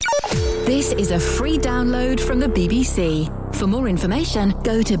This is a free download from the BBC. For more information,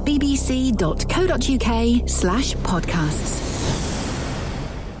 go to bbc.co.uk/podcasts.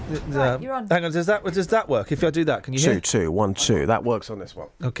 Right, you're on. Hang on, does that work? If I do that, can you hear? 2, 1, 2. That works on this one.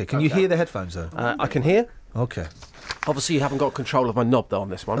 Okay, can you hear the headphones though? I can hear. Okay. Obviously, you haven't got control of my knob though on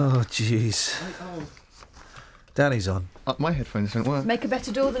this one. Oh, jeez. Danny's on. My headphones don't work. Make a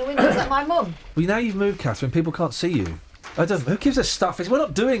better door than a window. Is that my mum? Well, now you've moved, Catherine. People can't see you. I don't. Who gives us stuff? We're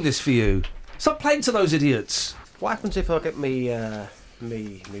not doing this for you. Stop playing to those idiots. What happens if I get me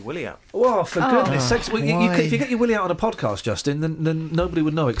willy out? Well, for goodness sakes. Well, Why? if you get your willy out on a podcast, Justin, then nobody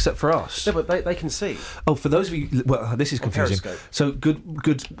would know except for us. No, but they can see. Oh, for those of you... Well, this is confusing. Periscope. So,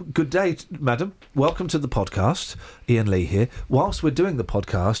 good day, madam. Welcome to the podcast. Ian Lee here. Whilst we're doing the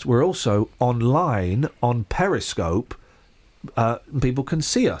podcast, we're also online on Periscope. People can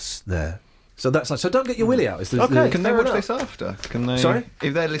see us there. So that's nice. So don't get your willy out. Can they watch this after? Can they? Sorry?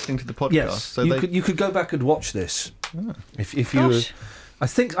 If they're listening to the podcast, Yes. so you could go back and watch this. If you were... Gosh. I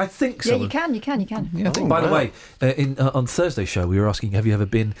think Yeah, so. you can. Yeah, I think By the way, on Thursday's show, we were asking, have you ever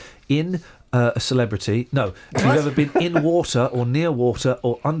been in a celebrity? No. Have you ever been in water or near water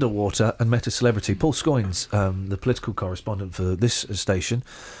or underwater and met a celebrity? Paul Scoynes, the political correspondent for this station,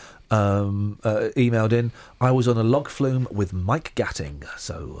 emailed in, I was on a log flume with Mike Gatting.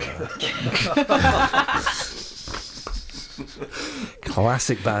 So...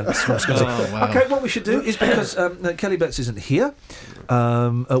 Classic bands from Scotland. Oh, wow. Okay, what we should do is, because Kelly Betts isn't here,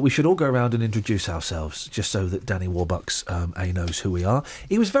 we should all go around and introduce ourselves, just so that Danny Warbucks knows who we are.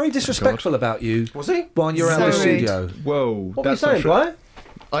 He was very disrespectful about you. Was he? While you're out of the So rude. studio. Whoa, What were you that's not saying, true. Brian?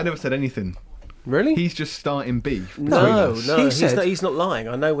 I never said anything. Really? He's just starting beef. No, between us. He said- he's not lying.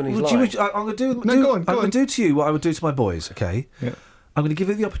 I know when he's I'm lying. going to do. No, go on, I'm go going on. to do to you what I would do to my boys. Okay. Yeah. I'm going to give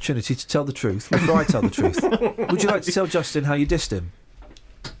you the opportunity to tell the truth before I tell the truth. Would you like to tell Justin how you dissed him?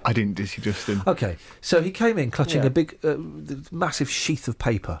 I didn't diss you, Justin. Okay. So he came in clutching Yeah. a big, massive sheath of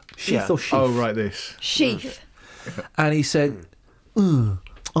paper. Sheath Yeah. or sheath? Oh, right, this. Sheath. And he said, I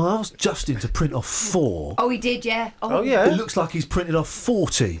asked Justin to print off 4. Oh, he did, yeah. Oh, yeah. It looks like he's printed off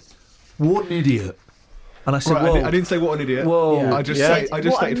 40. What an idiot. And I said, Right, whoa. I didn't say what an idiot. Whoa. Yeah. I just Yeah. say, I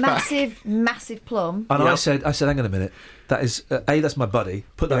just What a stated fact. massive plum. And Yeah. I said, hang on a minute. That is, that's my buddy.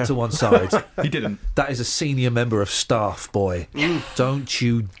 Put that to one side. He didn't. That is a senior member of staff, boy. Don't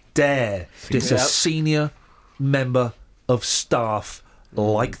you dare diss a Yep. senior member of staff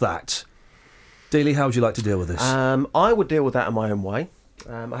like that. Dealey, how would you like to deal with this? I would deal with that in my own way.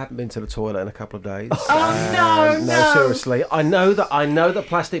 I haven't been to the toilet in a couple of days. no. Seriously. I know that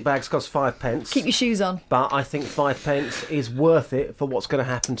plastic bags cost 5 pence. Keep your shoes on. But I think 5 pence is worth it for what's going to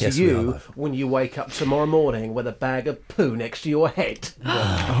happen to Yes, we are, you love. when you wake up tomorrow morning with a bag of poo next to your head.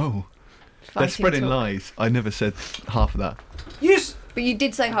 Oh. They're Fighting spreading talk. lies. I never said half of that. Yes. But you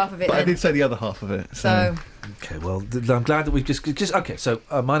did say half of it. But I then. did say the other half of it. So, Okay, well, I'm glad that we've just okay. So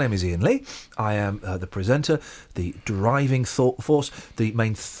my name is Ian Lee. I am the presenter, the driving thought force, the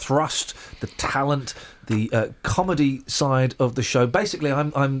main thrust, the talent, the comedy side of the show. Basically,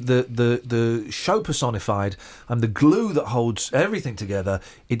 I'm the show personified. I'm the glue that holds everything together.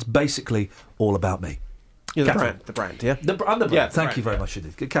 It's basically all about me. You're the Catherine. brand. The brand, yeah? I'm the brand. Yeah, Thank right. you very much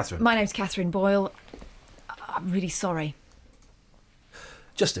indeed, Catherine. my name's Catherine Boyle. I'm really sorry.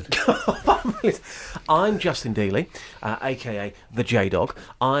 Justin. I'm Justin Dealey, a.k.a. the J-Dog.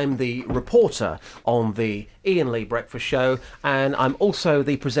 I'm the reporter on the Ian Lee Breakfast Show, and I'm also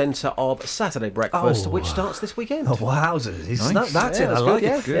the presenter of Saturday Breakfast, Oh. which starts this weekend. Oh, wowzers. He's Nice. snuck that Yeah, in. I that's like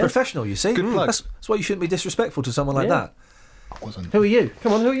good, it. yeah. Professional, you see. Good plug. That's why you shouldn't be disrespectful to someone like Yeah. that. I wasn't. Who are you?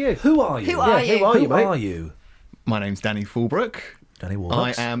 Come on, who are you? Who are you? Who are you? Who are you, Who mate? are you? My name's Danny Fulbrook. Danny I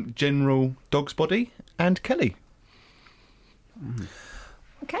Warbucks. am General Dog's Body and Kelly.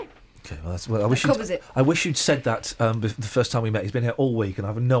 Okay. Okay, well, I wish covers it. I wish you'd said that the first time we met. He's been here all week, and I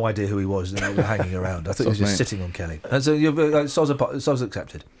have no idea who he was. And we were hanging around. I thought he was just Soz, mate. sitting on Kelly. And so soz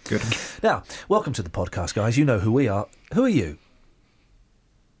accepted. Good. Now, welcome to the podcast, guys. You know who we are. Who are you?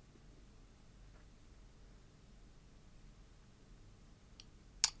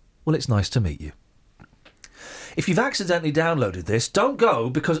 Well, it's nice to meet you. If you've accidentally downloaded this, don't go,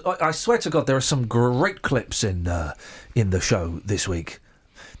 because I swear to God, there are some great clips in the show this week.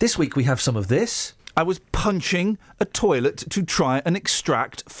 This week we have some of this. I was punching a toilet to try and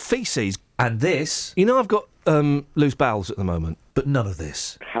extract faeces. And this, You know, I've got loose bowels at the moment. but none of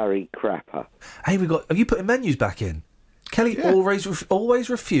this. Harry Crapper. Hey, have you put menus back in? Kelly always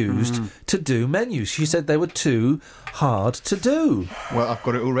refused to do menus. She said they were too hard to do. Well, I've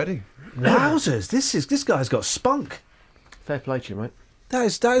got it already. Wowzers! This guy's got spunk. Fair play to you, mate. That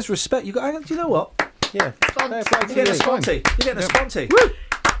is respect. You know what? Yeah. Sponsor. Fair play to You're getting a you. sponty. You're getting a sponty.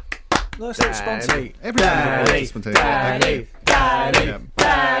 Nice little sponsor. Everybody wants spontaneous.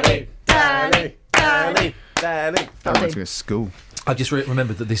 That reminds me of school. I just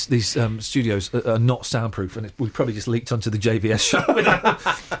remembered that these studios are not soundproof, and we probably just leaked onto the JVS show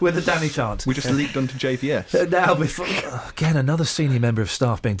with the Danny chant. We just leaked onto JVS. Now, again, another senior member of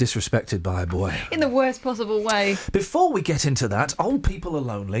staff being disrespected by a boy. In the worst possible way. Before we get into that, old people are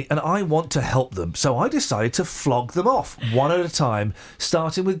lonely, and I want to help them, so I decided to flog them off, one at a time,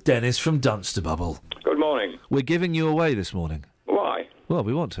 starting with Dennis from Dunsterbubble. Good morning. We're giving you away this morning. Why? Well,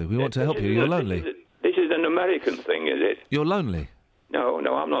 we want to. We want to help you. You're lonely. This is an American thing, is it? You're lonely. No,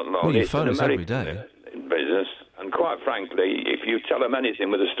 I'm not lonely. Well, you It's phone an us every American day. business, and quite frankly, if you tell them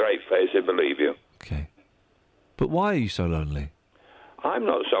anything with a straight face, they believe you. Okay. But why are you so lonely? I'm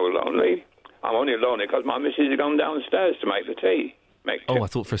not so lonely. I'm only lonely because my missus has gone downstairs to make the tea. Oh, I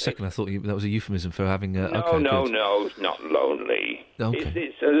thought for a second that was a euphemism for having. No, it's not lonely. Okay.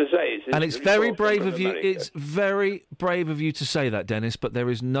 It's as I say, It's very brave of you. It's very brave of you to say that, Dennis. But there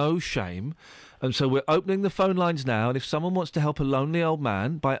is no shame, and so we're opening the phone lines now. And if someone wants to help a lonely old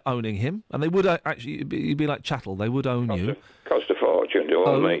man by owning him, and they would actually, you'd be like chattel. They would own you. Cost a fortune to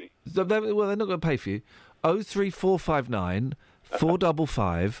own me. Well, they're not going to pay for you. 03459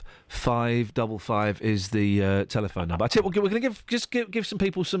 455 555 is the telephone number. I tell you, we're going to give some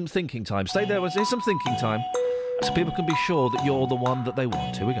people some thinking time. Stay there. Here's some thinking time, so people can be sure that you're the one that they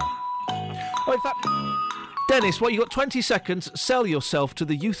want. Here we go. Oh, in fact, Dennis, you got 20 seconds. Sell yourself to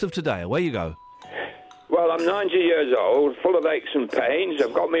the youth of today. Away you go. Well, I'm 90 years old, full of aches and pains.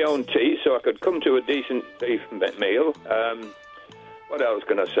 I've got my own teeth, so I could come to a decent beef meal. What else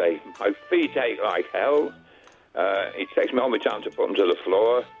can I say? My feet ache like hell. It takes me all my time to put them to the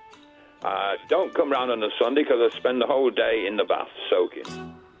floor. Don't come round on a Sunday because I spend the whole day in the bath soaking.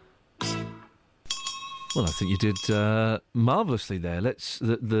 Well, I think you did marvellously there.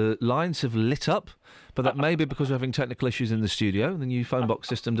 The lines have lit up, but that may be because we're having technical issues in the studio. The new phone box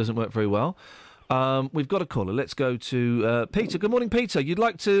system doesn't work very well. We've got a caller. Let's go to Peter. Good morning, Peter. You'd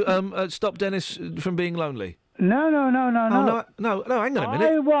like to stop Dennis from being lonely? No. Oh, no, hang on a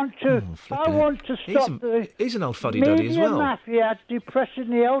minute. I want to stop He's an old fuddy-duddy as well. media mafia depressing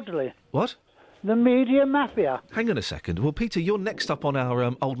the elderly. What? The media mafia. Hang on a second. Well, Peter, you're next up on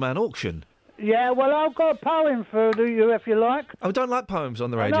our old man auction. Yeah, well, I've got a poem for you if you like. I don't like poems on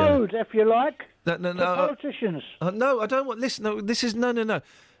the radio. No, if you like. No. For politicians. No, I don't want. Listen, no. This is no.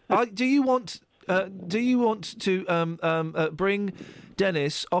 Do you want to bring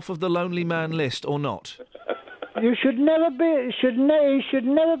Dennis off of the lonely man list or not? You should never be. He should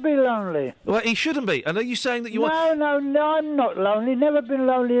never be lonely. Well, he shouldn't be. And are you saying that you want? No, I'm not lonely. Never been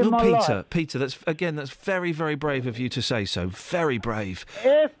lonely in my life. Peter, that's very, very brave of you to say so. Very brave.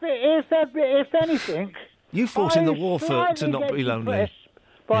 If anything, you fought in the war to not be lonely.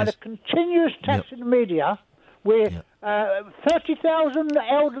 By the continuous attacks in the media, where 30,000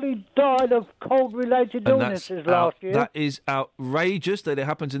 elderly died of cold-related illnesses last year. That is outrageous that it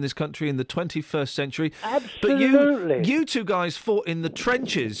happens in this country in the 21st century. Absolutely. But you two guys fought in the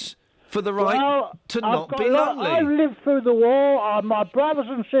trenches for the right to not be lonely. I lived through the war. My brothers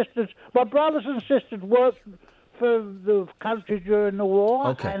and sisters worked for the country during the war.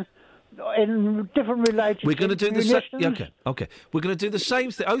 Okay. And in different related. We're going to do the same. Okay. We're going to do the same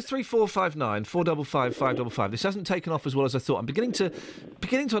thing. 03459 455 555. This hasn't taken off as well as I thought. I'm beginning to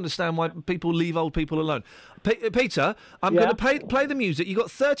understand why people leave old people alone. Peter, I'm going to play the music. You've got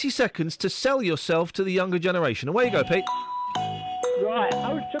 30 seconds to sell yourself to the younger generation. Away you go, Pete. Right,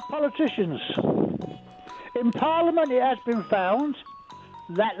 to politicians. In Parliament, it has been found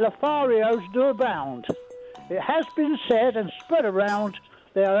that Lotharios do abound. It has been said and spread around.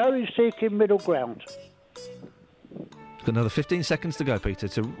 They are only seeking middle ground. Got another 15 seconds to go, Peter,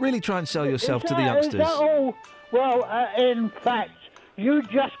 to really try and sell yourself to the youngsters. Is that all? Well, in fact, you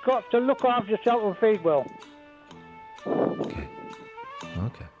just got to look after yourself and feed well. Okay.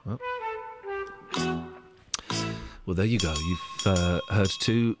 Well, there you go. You've heard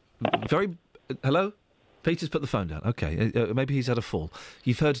two very... Hello? Peter's put the phone down. Okay. Maybe he's had a fall.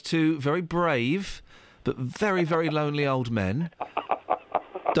 You've heard two very brave but very, very lonely old men...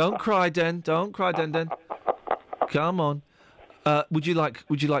 Don't cry, Den. Don't cry, Den. Come on. Would you like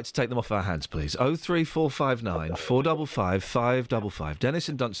to take them off our hands, please? 03459 455 555. Dennis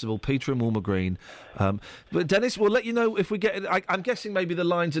in Dunstable, Peter in Walmer Green. But Dennis, we'll let you know if we get. I'm guessing maybe the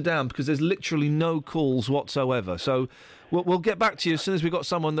lines are down because there's literally no calls whatsoever. So we'll get back to you as soon as we've got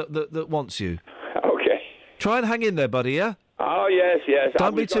someone that wants you. Okay. Try and hang in there, buddy. Yeah. Oh, yes.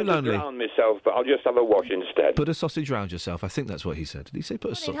 Don't be too lonely. I'll drown myself, but I'll just have a wash instead. Put a sausage round yourself. I think that's what he said. Did he say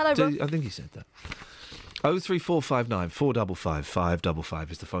put a sausage? Hello, Rob. I think he said that. 03459 455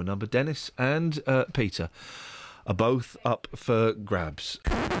 555 is the phone number. Dennis and Peter are both up for grabs.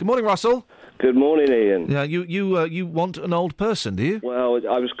 Good morning, Russell. Good morning, Ian. Yeah, you want an old person, do you? Well,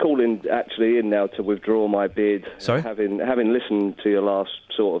 I was calling actually in now to withdraw my bid. Sorry? Having listened to your last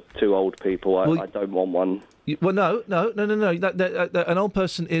sort of two old people, I don't want one. Well, no. An old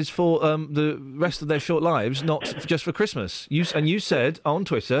person is for the rest of their short lives, not just for Christmas. You said on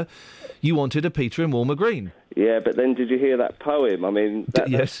Twitter you wanted a Peter in Walmer Green. Yeah, but then did you hear that poem? I mean,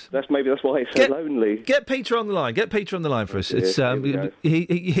 yes. That's why it's so lonely. Get Peter on the line. Get Peter on the line for us. It's the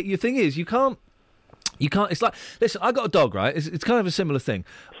thing is, you can't. It's like, listen, I got a dog, right? It's kind of a similar thing.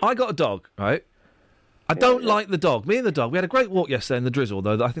 I got a dog, right? I don't like the dog. Me and the dog, we had a great walk yesterday in the drizzle,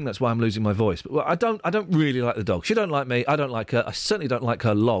 though. I think that's why I'm losing my voice. But I don't really like the dog. She don't like me. I don't like her. I certainly don't like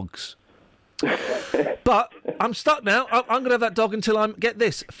her logs. But I'm stuck now. I'm going to have that dog until I'm, get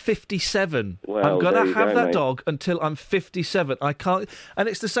this, 57. Well, I'm going to have that mate. dog until I'm 57. I can't. And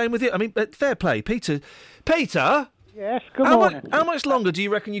it's the same with you. I mean, fair play, Peter. Peter. Yes, good morning. How much longer do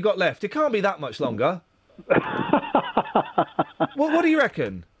you reckon you got left? It can't be that much longer. What do you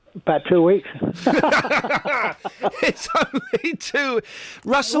reckon? About 2 weeks. It's only 2.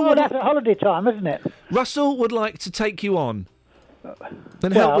 Russell Well, would, that's a holiday time, isn't it? Russell would like to take you on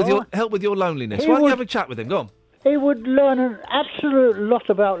and help with your loneliness. he Why don't you would- have a chat with him? Go on. He would learn an absolute lot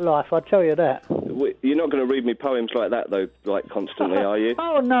about life, I tell you that. You're not going to read me poems like that, though, like constantly, are you?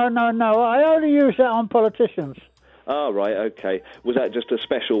 Oh, no. I only use that on politicians. Oh, right, okay. Was that just a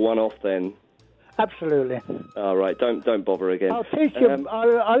special one-off then? Absolutely. All right, don't bother again. I'll teach you.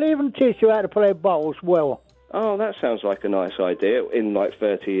 I'll even teach you how to play bowls well. Oh, that sounds like a nice idea in like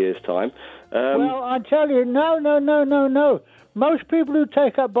 30 years' time. Well, I tell you, no. Most people who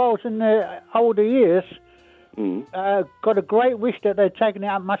take up bowls in their older years got a great wish that they'd taken it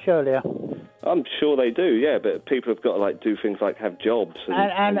up much earlier. I'm sure they do, yeah, but people have got to like do things like have jobs.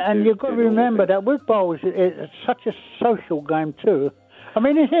 And you've got to remember that with bowls, it's such a social game too. I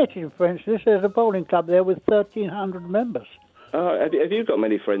mean, in Hitchin, for instance, there's a bowling club there with 1,300 members. Have you got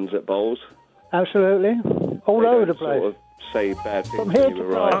many friends at bowls? Absolutely. All They over don't the place. Sort of say bad things From when here you to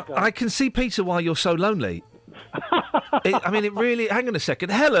arrive. Glasgow. I can see, Peter, why you're so lonely. It really... Hang on a second.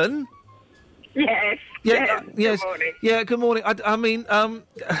 Helen? Yes. Yes. Good morning. Yeah, good morning. I mean, are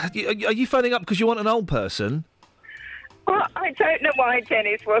you phoning up because you want an old person? Well, I don't know why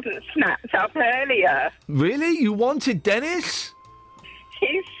Dennis wasn't snapped up earlier. Really? You wanted Dennis?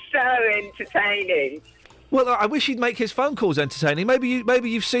 He's so entertaining. Well, I wish he'd make his phone calls entertaining. Maybe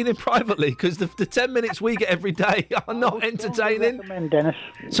you've seen him privately, because the 10 minutes we get every day are not entertaining. Recommend Dennis.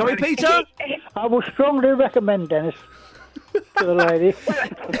 Sorry, Peter? I will strongly recommend Dennis to the lady.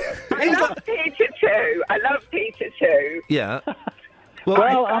 I love Peter too. Yeah.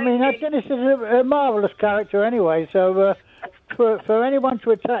 Well, I mean, Dennis is a marvellous character anyway, so for anyone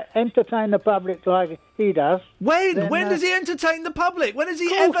to entertain the public like he does... When then, does he entertain the public? When has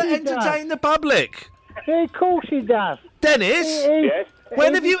he ever entertained the public? Yeah, of course he does. Dennis? Yes?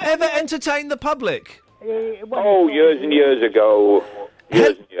 When have you ever entertained the public? Oh, years and years ago.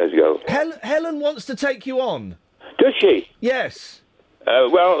 Years and years ago. Helen wants to take you on. Does she? Yes.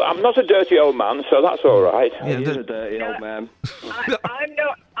 Well, I'm not a dirty old man, so that's all right. Yeah, You're a dirty old man. I'm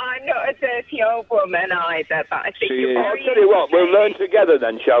not a dirty old woman either, but I think She you're is. I'll very tell you what, we'll learn together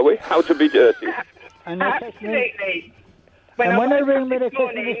then, shall we? How to be dirty. And they text me, Absolutely. and when they ring me, they this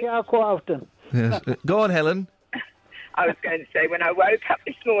text me morning, this hour quite often. Yes. Go on, Helen. I was going to say, when I woke up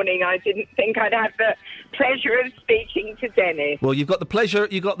this morning, I didn't think I'd have the pleasure of speaking to Dennis. Well, you've got the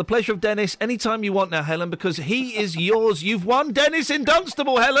pleasure of Dennis anytime you want now, Helen, because he is yours. You've won Dennis in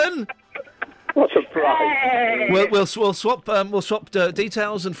Dunstable, Helen. What a prize. We'll swap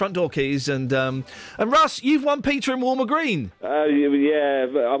details and front door keys, and Russ, you've won Peter in Walmer Green. Yeah,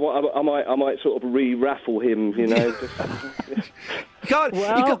 but I might sort of re-raffle him, you know. God,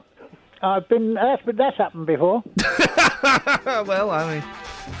 Well, that's happened before. well, I mean,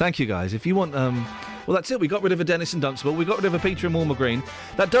 thank you guys. If you want, well, that's it. We got rid of a Dennis in Dunstable. We got rid of a Peter in Walmer Green.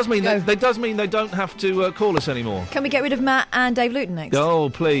 That does mean they don't have to call us anymore. Can we get rid of Matt and Dave Luton next? Oh,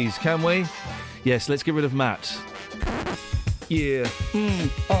 please, can we? Yes, let's get rid of Matt. Yeah.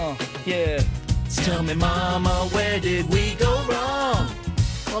 Yeah. Tell me, Mama, where did we go wrong?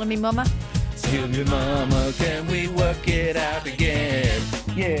 Calling me Mama. Tell me, Mama, can we work it out again?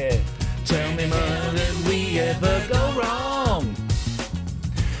 Yeah. Tell me, Mama, did we ever go wrong?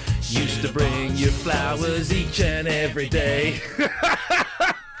 Used to bring you flowers each and every day.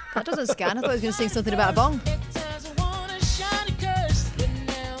 That doesn't scan. I thought I was going to sing something about a bong.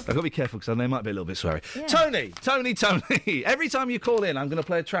 I've got to be careful because they might be a little bit sweary. Yeah. Tony. Every time you call in, I'm going to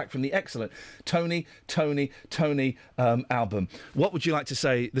play a track from the excellent Tony album. What would you like to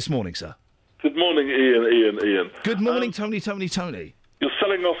say this morning, sir? Good morning, Ian. Good morning, Tony. You're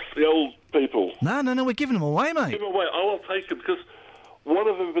selling off the old people. No, we're giving them away, mate. Give them away. I will take them because one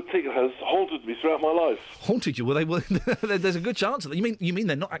of them in particular has haunted me throughout my life. Haunted you? Well, they will. There's a good chance of that. You mean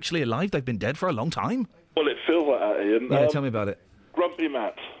they're not actually alive? They've been dead for a long time? Well, it feels like that, Ian. Yeah, tell me about it. Grumpy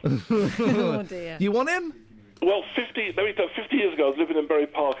Matt. Oh, dear. You want him? Well, 50 years ago, I was living in Bury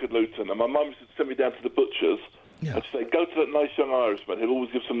Park in Luton, and my mum used to send me down to the butcher's. Yeah. I'd say, go to that nice young Irishman. He'll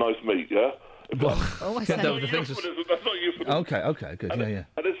always give some nice meat, yeah? Oh, I see. That's not euphemism. Okay, good, yeah.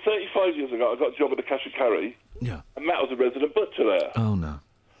 And then 35 years ago, I got a job at the Cash and Carry. Yeah. And Matt was a resident butcher there. Oh, no.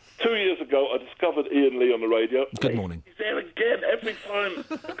 2 years ago, I discovered Ian Lee on the radio. Good morning. He's there again every time.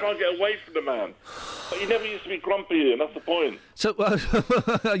 I can't get away from the man. But he never used to be grumpy, Ian. That's the point. So,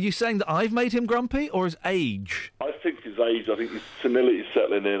 are you saying that I've made him grumpy, or his age? I think his age. I think his senility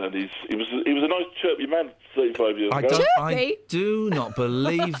settling in, and he was a nice chirpy man 35 years ago. I do not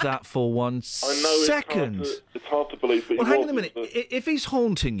believe that for 1 second. It's hard to believe. But well, hang on a minute. If he's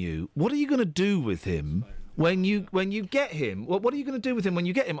haunting you, what are you going to do with him? When you get him, what are you going to do with him when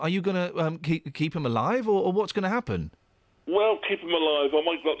you get him? Are you going to keep him alive, or what's going to happen? Well, keep him alive. I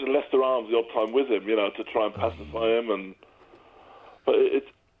might go up to Leicester Arms the odd time with him, to try and pacify him. But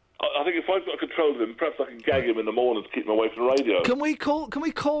I think if I've got control of him, perhaps I can gag him in the morning to keep him away from the radio. Can we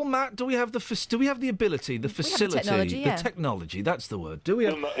call Matt? Do we have the ability, the facility, the technology? That's the word. Do we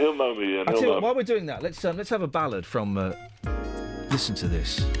have? He'll know me. Ian. I tell you what, while we're doing that, let's have a ballad from. Listen to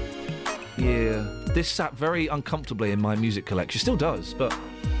this. Yeah, this sat very uncomfortably in my music collection. Still does, but.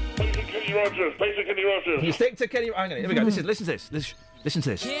 Play to Kenny Rogers. You stick to Kenny. Hang on, here we go. Listen to this. Listen to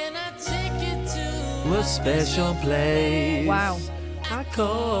this. Can I take you to a special place? Wow. I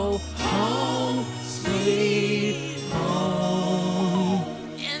call home, sweet home.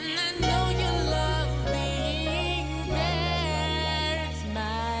 And I know you love me. There's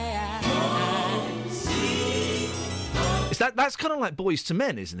my eyes. That's kind of like Boys to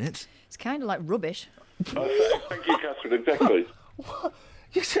Men, isn't it? It's kind of like rubbish. Thank you, Catherine. Exactly. What?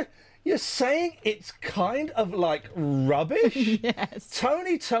 You're saying it's kind of like rubbish? Yes.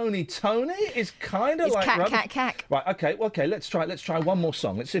 Tony is kind of It's like cack, rubbish. cack. Right, okay, let's try one more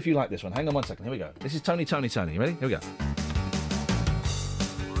song. Let's see if you like this one. Hang on 1 second. Here we go. This is Tony. You ready? Here we go.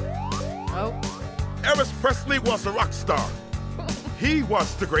 Oh. Elvis Presley was a rock star. He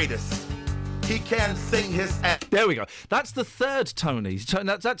was the greatest. He can sing his ass. There we go. That's the third Tony.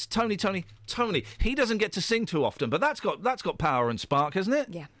 That's Tony. He doesn't get to sing too often, but that's got power and spark, hasn't it?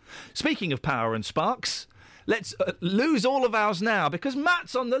 Yeah. Speaking of power and sparks, let's lose all of ours now because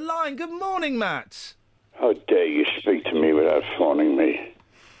Matt's on the line. Good morning, Matt. How dare you speak to me without phoning me?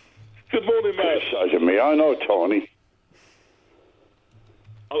 Good morning, Matt. Criticizing me. I know Tony.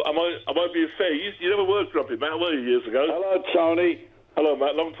 I might be fair. You never were grumpy, Matt, were you, years ago? Hello, Tony. Hello,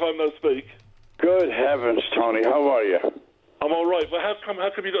 Matt. Long time no speak. Good heavens, Tony. How are you? I'm all right. But how come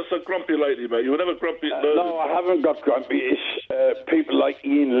you got so grumpy lately, mate? You were never grumpy at No, I haven't got grumpy. It's people like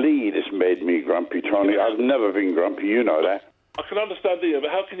Ian Lee that's made me grumpy, Tony. I've never been grumpy. You know that. I can understand Ian,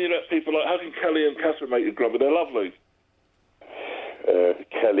 but how can you let people how can Kelly and Catherine make you grumpy? They're lovely.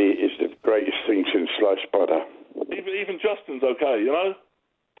 Kelly is the greatest thing since sliced butter. Even Justin's okay, you know?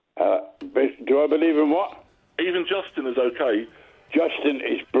 Do I believe in what? Even Justin is okay. Justin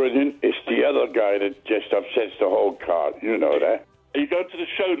is brilliant. It's the other guy that just upsets the whole cart. You know that. Are you going to the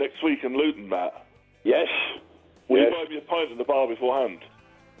show next week in Luton, Matt? Yes. Will you buy me a pint in the bar beforehand?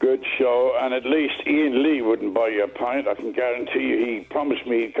 Good show, and at least Ian Lee wouldn't buy you a pint. I can guarantee you. He promised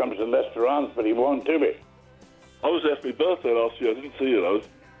me he'd come to Leicester Arms, but he won't do it. I was there for my birthday last year. I didn't see you, though.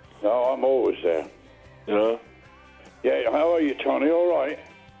 No, I'm always there. You know? Yeah, how are you, Tony? All right?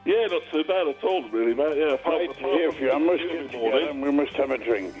 Yeah, not too bad at all, really, mate. Yeah, great to hear from you. I must get together and we must have a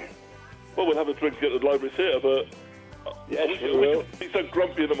drink. Well, we'll have a drink at the library theatre, but... Yes, we will. He's so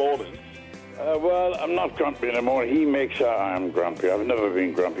grumpy in the morning. Well, I'm not grumpy in the morning. He makes out I'm grumpy. I've never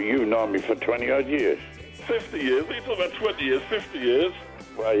been grumpy. You've known me for 20-odd years. 50 years? What are you talking about 20 years? 50 years?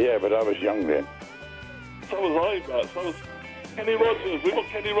 Well, yeah, but I was young then. So was I, Matt. So was Kenny Rogers. We've got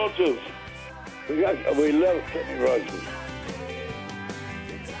Kenny Rogers. We love Kenny Rogers.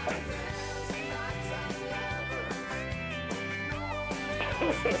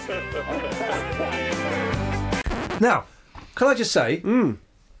 Now, can I just say,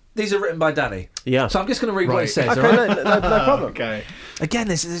 these are written by Danny. Yeah. So I'm just going to read what he says. Okay, all right? no problem. Okay. Again,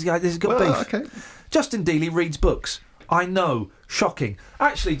 this guy's got beef. Okay. Justin Dealey reads books. I know. Shocking.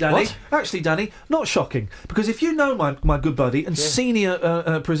 Actually, Danny, not shocking. Because if you know my good buddy and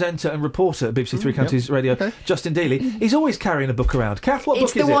senior presenter and reporter at BBC Three Counties Radio, Justin Dealey, he's always carrying a book around. Kath, what book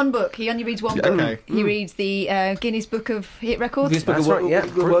is it? It's the one book. He only reads one book. Okay. He reads the Guinness Book of Hit Records. Guinness Book of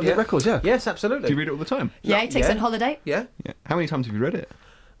World Hit Records, yeah. Yes, absolutely. Do you read it all the time? Yeah, he takes it on holiday. Yeah. How many times have you read it?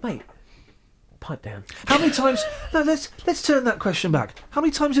 Mate, pipe down. How many times... No, let's turn that question back. How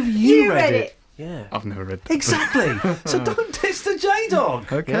many times have you read it? Yeah. I've never read it. Exactly. So don't diss the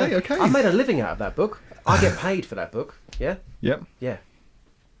J-Dog. Okay. I made a living out of that book. I get paid for that book. Yeah? Yep. Yeah.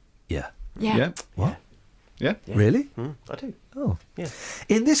 Yeah. Yeah. What? Yeah. Really? I do. Oh. Yeah.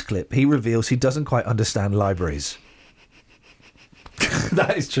 In this clip, he reveals he doesn't quite understand libraries.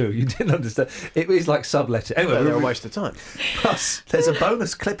 That is true. You didn't understand. It was like subletting. Anyway, They're a waste of time. Plus, there's a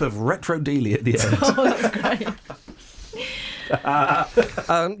bonus clip of Retro Dealey at the end. Oh, that's great.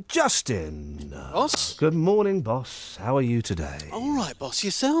 Justin. Boss? Good morning, boss. How are you today? All right, boss.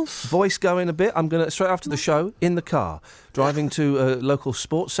 Yourself? Voice going a bit. I'm going to, straight after the show, in the car, driving to a local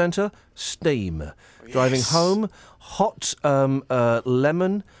sports centre, steam. Driving home, hot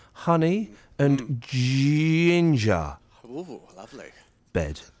lemon, honey, and ginger. Ooh, lovely.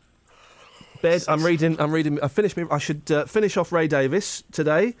 Bed. I'm reading. I finished. I should finish off Ray Davis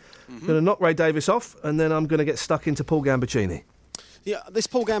today. Going to knock Ray Davis off, and then I'm going to get stuck into Paul Gambaccini. Yeah, this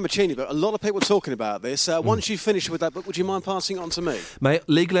Paul Gambaccini book, a lot of people are talking about this. Once you finish with that book, would you mind passing it on to me? Mate,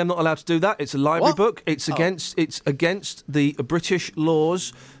 legally I'm not allowed to do that. It's a library book. It's against the British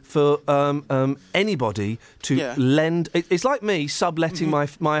laws for anybody to lend. It's like me subletting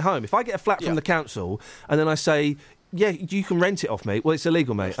my home. If I get a flat from the council and then I say, yeah, you can rent it off me. Well, it's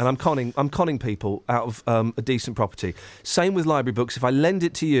illegal, mate, and I'm conning people out of a decent property. Same with library books. If I lend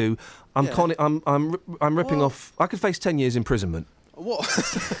it to you, I'm ripping off. I could face 10 years imprisonment. What?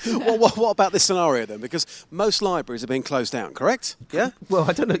 What about this scenario then? Because most libraries are being closed down, correct? Yeah. Well,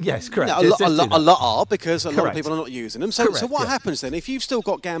 I don't know. Yes, correct. Yeah, a lot are because a lot of people are not using them. So what happens then if you've still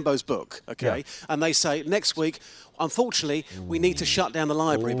got Gambo's book, and they say next week, unfortunately, we need to shut down the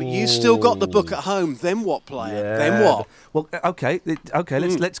library, but you've still got the book at home. Then what, player? Then what? Well, okay.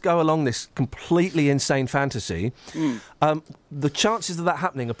 Let's go along this completely insane fantasy. The chances of that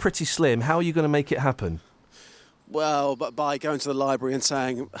happening are pretty slim. How are you going to make it happen? Well, but by going to the library and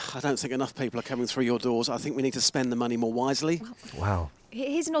saying, I don't think enough people are coming through your doors, I think we need to spend the money more wisely. Wow.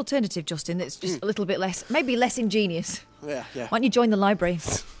 Here's an alternative, Justin, that's just a little bit less, maybe less ingenious. Yeah. Why don't you join the library?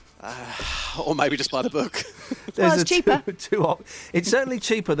 Or maybe just buy the book. Well, it's cheaper. It's certainly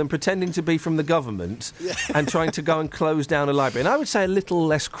cheaper than pretending to be from the government and trying to go and close down a library. And I would say a little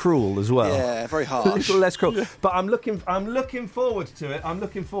less cruel as well. Yeah, very harsh. A little less cruel. But I'm looking forward to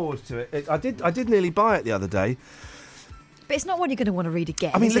it. I did nearly buy it the other day. But it's not one you're going to want to read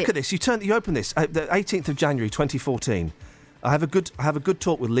again. I mean, look at this. You open this, the 18th of January 2014. I have a good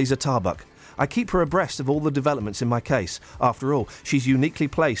talk with Lisa Tarbuck. I keep her abreast of all the developments in my case. After all, she's uniquely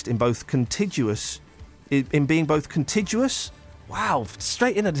placed in being both contiguous. Wow,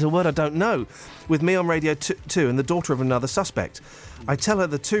 straight in it's a word I don't know. With me on Radio 2 and the daughter of another suspect. I tell her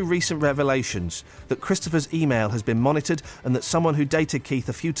the two recent revelations, that Christopher's email has been monitored and that someone who dated Keith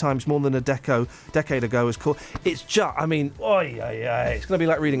a few times more than a decade ago has called. It's just, I mean, it's going to be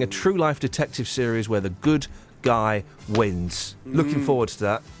like reading a true life detective series where the good guy wins. Looking forward to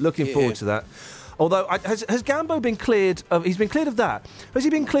that. Although, has Gambo been cleared of... He's been cleared of that. Has he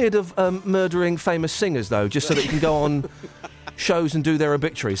been cleared of murdering famous singers, though, just so that he can go on shows and do their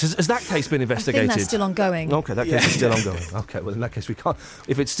obituaries? Has that case been investigated? I think that's still ongoing. OK, that case is still ongoing. OK, well, in that case, we can't...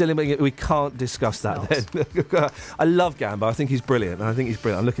 If it's still we can't discuss that then. I love Gambo. I think he's brilliant. I'm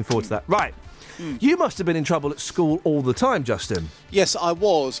looking forward to that. Right. You must have been in trouble at school all the time, Justin. Yes, I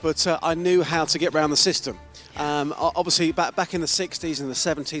was, but I knew how to get round the system. Obviously, back in the 60s and the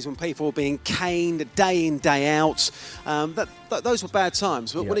 70s when people were being caned day in, day out, those were bad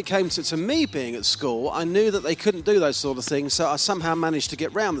times. But when it came to me being at school, I knew that they couldn't do those sort of things, so I somehow managed to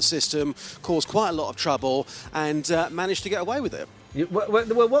get round the system, caused quite a lot of trouble, and managed to get away with it. What?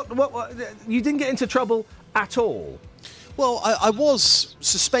 You didn't get into trouble at all? Well, I was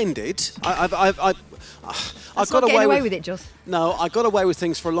suspended. I got away with it, Joss. No, I got away with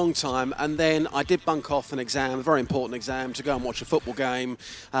things for a long time, and then I did bunk off an exam, a very important exam, to go and watch a football game.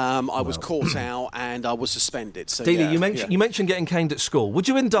 I was caught out, and I was suspended. So, Dealey, you mentioned getting caned at school. Would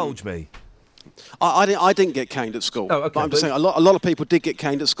you indulge me? I didn't get caned at school. Oh, okay. But I'm just saying, a lot of people did get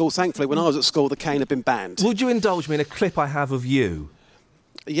caned at school. Thankfully, when I was at school, the cane had been banned. Would you indulge me in a clip I have of you?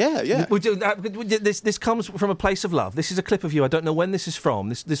 Yeah, yeah. This comes from a place of love. This is a clip of you. I don't know when this is from.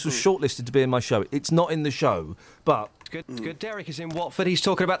 This was shortlisted to be in my show. It's not in the show, but... Good. Derek is in Watford. He's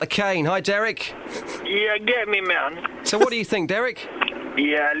talking about the cane. Hi, Derek. Yeah, get me, man. So what do you think, Derek?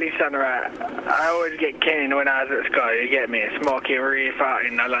 Yeah, listen, right. I always get caned when I was at school, you get me? Smoking reef out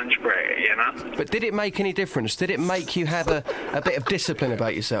in the lunch break, you know? But did it make any difference? Did it make you have a bit of discipline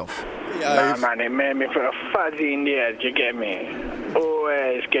about yourself? Nah, man, it made me put a fuzzy in the head, you get me?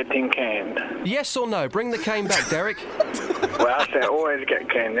 Always getting caned. Yes or no? Bring the cane back, Derek. Well, I said always get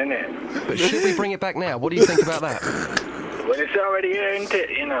caned, innit? But should we bring it back now? What do you think about that? Well, it's already here, isn't it,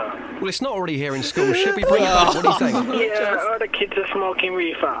 you know? Well, it's not already here in school. Should we bring it back? What do you think? Yeah, all the kids are smoking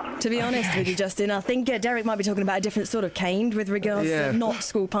reefer. To be honest with you, Justin, I think Derek might be talking about a different sort of caned with regards to not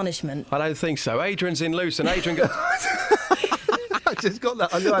school punishment. I don't think so. Adrian's in Luton. Adrian goes... I just got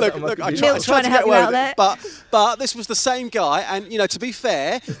that. I knew Look, I tried to get away with it, but this was the same guy, and, you know, to be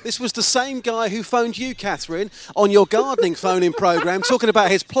fair, this was the same guy who phoned you, Catherine, on your gardening phone-in programme, talking about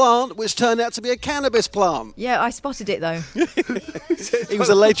his plant, which turned out to be a cannabis plant. Yeah, I spotted it, though. He was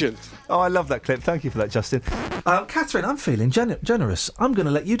a legend. Oh, I love that clip. Thank you for that, Justin. Catherine, I'm feeling generous. I'm going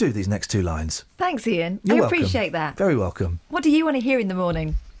to let you do these next two lines. Thanks, Ian. You're I welcome. appreciate that. Very welcome. What do you want to hear in the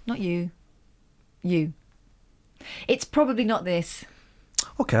morning? Not you. You. It's probably not this.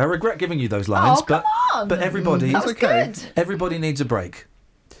 Okay, I regret giving you those lines, Oh, come on. but everybody, That was good. Everybody needs a break.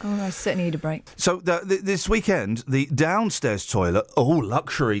 Oh, I certainly need a break. So this weekend, the downstairs toilet,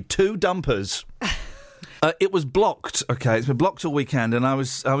 luxury, 2 dumpers. It was blocked. Okay, it's been blocked all weekend, and I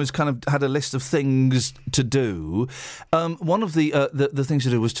was kind of had a list of things to do. One of the things to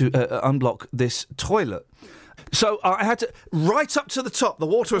do was to unblock this toilet. So I had to right up to the top. The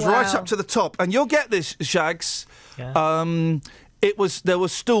water was right up to the top, and you'll get this, Shags. Yeah. There were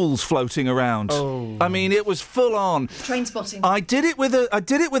stools floating around. Oh. I mean, it was full on. Train spotting. I did it with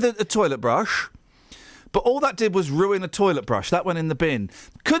a toilet brush, but all that did was ruin a toilet brush. That went in the bin.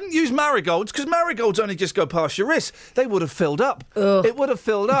 Couldn't use marigolds because marigolds only just go past your wrist. They would have filled up. Ugh. It would have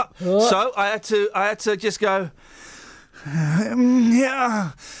filled up. So I had to just go.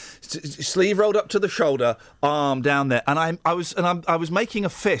 Yeah. Sleeve rolled up to the shoulder, arm down there, and I was making a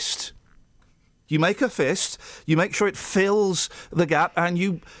fist. You make a fist, you make sure it fills the gap, and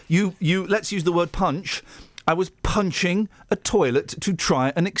you let's use the word punch. I was punching a toilet to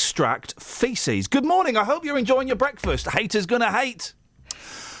try and extract faeces. Good morning, I hope you're enjoying your breakfast. Haters gonna hate.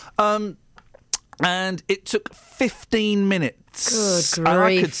 And it took 15 minutes. Good And I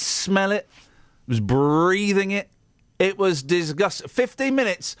grief. could smell it, was breathing it. It was disgusting. 15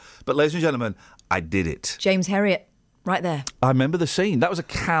 minutes, but ladies and gentlemen, I did it. James Herriot, right there. I remember the scene. That was a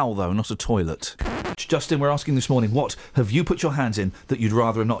cow, though, not a toilet. Justin, we're asking this morning, what have you put your hands in that you'd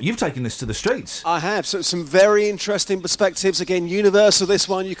rather not? You've taken this to the streets. I have. So some very interesting perspectives. Again, universal, this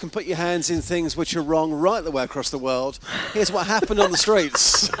one. You can put your hands in things which are wrong right the way across the world. Here's what happened on the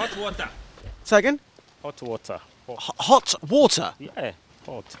streets. Hot water. Say again? Hot water. Hot water? Yeah,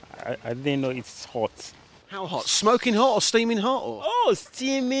 hot. I didn't know it's hot. How hot? Smoking hot or steaming hot? Or? Oh,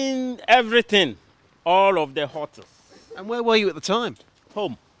 steaming, everything. All of the hottest. And where were you at the time?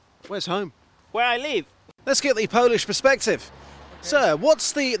 Home. Where's home? Where I live. Let's get the Polish perspective. Okay. Sir,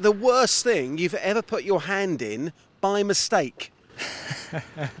 what's the worst thing you've ever put your hand in by mistake?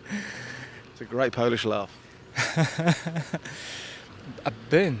 It's a great Polish laugh. A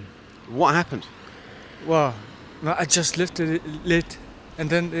bin. What happened? Well, I just lifted it and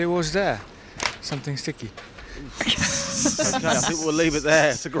then it was there. Something sticky. Okay, I think we'll leave it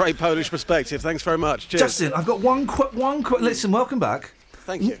there. It's a great Polish perspective. Thanks very much. Cheers. Justin, I've got one. Listen, welcome back.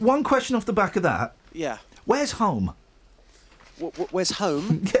 Thank you. One question off the back of that. Yeah. Where's home? Where's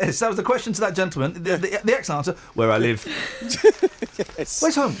home? Yes, that was the question to that gentleman. The ex-answer, where I live. Yes.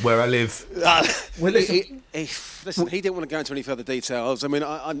 Where's home? Where I live. Well, listen, he didn't want to go into any further details. I mean,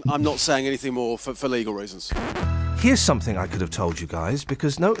 I'm not saying anything more for legal reasons. Here's something I could have told you guys,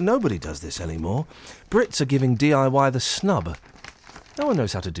 because nobody does this anymore. Brits are giving DIY the snub. No one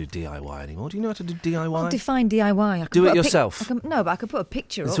knows how to do DIY anymore. Do you know how to do DIY? Well, define DIY. I could Do put it a yourself. No, but I could put a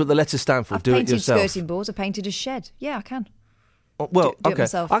picture That's up. what the letters stand for. Do it yourself. I've painted skirting boards. I painted a shed. Yeah, I can. Well, do it okay.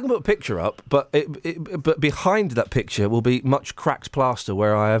 myself. I can put a picture up, but but behind that picture will be much cracked plaster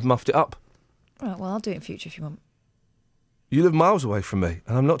where I have muffed it up. Right, well, I'll do it in future if you want. You live miles away from me,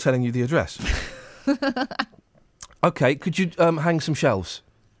 and I'm not telling you the address. Okay, could you hang some shelves?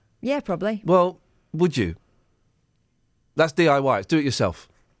 Yeah, probably. Well, would you? That's DIY. It's do it yourself.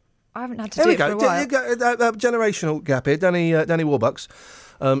 I haven't had to do it for a while. Generational gap here. Danny Warbucks,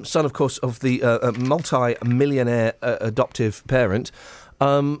 son, of course, of the multi-millionaire adoptive parent.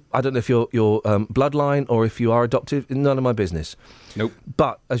 I don't know if you're bloodline or if you are adopted. None of my business. Nope.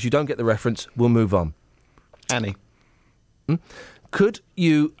 But as you don't get the reference, we'll move on. Annie. Could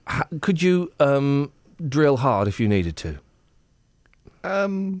you drill hard if you needed to?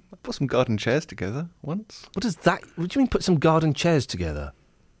 I put some garden chairs together once. What do you mean put some garden chairs together?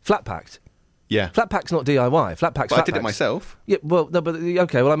 Flat packed? Yeah. Flat pack's not DIY. Flat pack's But flat I did it packs. myself. Yeah, well, no, but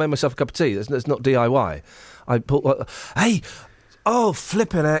okay, well, I made myself a cup of tea. That's not DIY. I put... hey! Oh,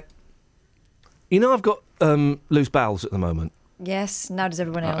 flipping it. You know I've got loose bowels at the moment. Yes, now does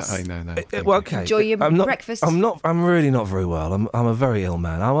everyone else. I know. Well, okay. Enjoy your breakfast. I'm really not very well. I'm a very ill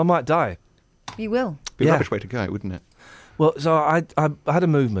man. I might die. You will. Be a rubbish way to go, wouldn't it? Well, so I had a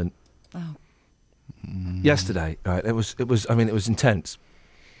movement Oh. yesterday. Right, it was intense.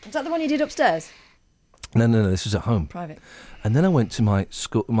 Is that the one you did upstairs? No, this was at home. Private. And then I went to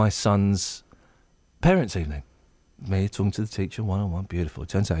my son's parents' evening. Me talking to the teacher one-on-one, beautiful.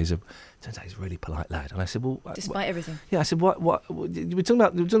 Turns out he's a really polite lad. And I said, well, Despite everything. yeah, I said, what we're talking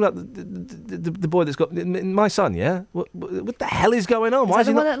about the boy that's got my son, yeah? What the hell is going on? Is Why that is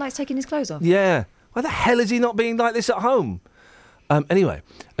the he one not? that likes taking his clothes off? Yeah. Why the hell is he not being like this at home? Anyway,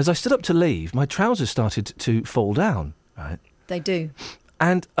 as I stood up to leave, my trousers started to fall down. Right. They do.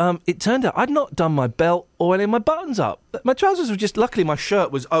 And it turned out I'd not done my belt or any of my buttons up. My trousers were just... Luckily, my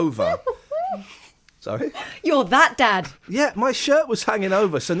shirt was over. Sorry? You're that dad. Yeah, my shirt was hanging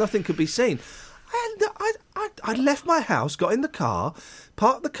over, so nothing could be seen. And I'd left my house, got in the car,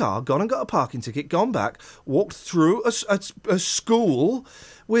 parked the car, gone and got a parking ticket, gone back, walked through a school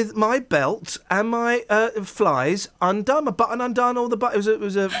with my belt and my flies undone, my button undone, all the buttons. It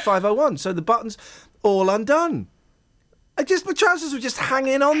was a 501, so the buttons all undone. My trousers were just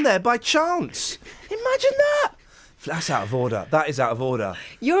hanging on there by chance. Imagine that. That's out of order. That is out of order.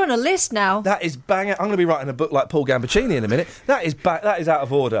 You're on a list now. That is bang. I'm going to be writing a book like Paul Gambaccini in a minute. That is out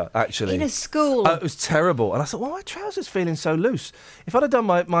of order, actually. In a school. It was terrible. And I thought, well, my trousers feeling so loose. If I'd have done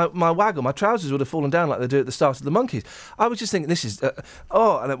my waggle, my trousers would have fallen down like they do at the start of the Monkeys. I was just thinking, this is...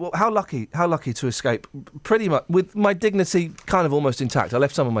 how lucky to escape, pretty much, with my dignity kind of almost intact. I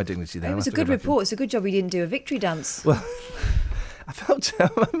left some of my dignity there. It was a good report. It's a good job we didn't do a victory dance. Well... I felt...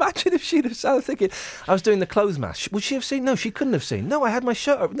 Imagine if she'd have... I was thinking... I was doing the clothes match. Would she have seen? No, she couldn't have seen. No, I had my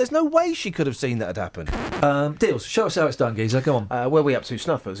shirt open. There's no way she could have seen that had happened. Deals, show us how it's done, geezer. Go on. Where are we up to?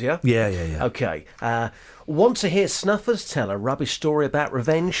 Snuffers, yeah? Yeah. Okay. Want to hear Snuffers tell a rubbish story about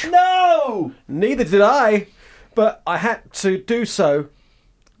revenge? No! Neither did I, but I had to do so.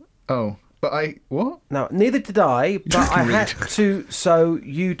 Oh, but I... What? No, neither did I, but I had to, so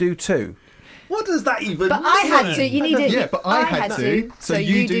you do too. What does that even But mean? I had to. You needed. Yeah, but I had to, so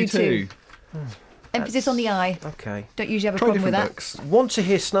you do too. Emphasis on the I. Okay. Don't usually have a problem with that. Want to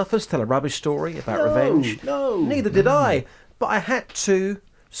hear Snuffers tell a rubbish story about revenge? No. Neither did I, but I had to,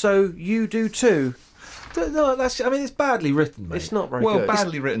 so you do too. No, it's badly written, mate. It's not very Well, good.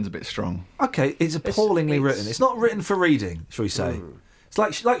 badly written's a bit strong. Okay, it's appallingly written. It's not written for reading, shall we say.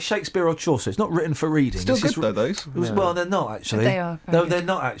 It's like Shakespeare or Chaucer. It's not written for reading. Still It's good just though, those. Well, they're not actually. They are very No, good. they're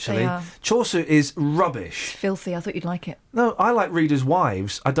not actually. They are. Chaucer is rubbish. Filthy. I thought you'd like it. No, I like readers'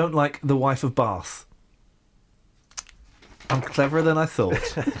 wives. I don't like the wife of Bath. I'm cleverer than I thought.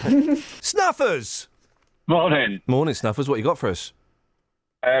 Snuffers! Morning. Morning, Snuffers. What you got for us?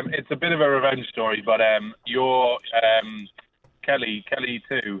 It's a bit of a revenge story, but you're Kelly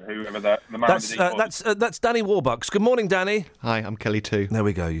too, whoever the man That's Danny Warbucks. Good morning, Danny. Hi, I'm Kelly too. There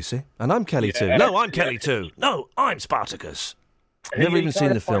we go, you see. And I'm Kelly too. Yeah. No, I'm Kelly too. No, I'm Spartacus. Never even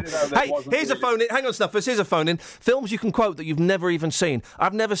seen the film. Hey, here's a phone in. Hang on, Snuffers. Here's a phone in. Films you can quote that you've never even seen.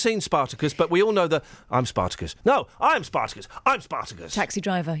 I've never seen Spartacus, but we all know that I'm Spartacus. No, I'm Spartacus. I'm Spartacus. Taxi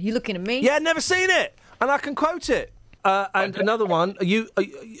driver. You looking at me? Yeah, never seen it, and I can quote it. And another one. You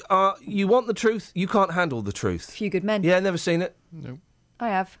want the truth. You can't handle the truth. Few Good Men. Yeah, never seen it. No. I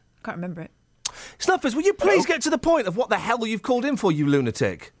have. Can't remember it. Snuffers, will you please get to the point of what the hell you've called in for, you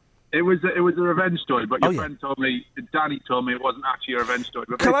lunatic? It was a revenge story, but your friend told me, Danny told me it wasn't actually a revenge story.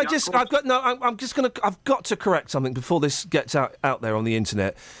 But Can I just? I've got to correct something before this gets out there on the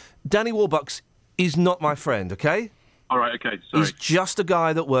internet. Danny Warbucks is not my friend. Okay. All right. Okay. Sorry. He's just a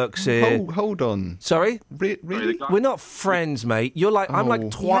guy that works here. Hold on. Sorry. Really? We're not friends, mate. You're like I'm like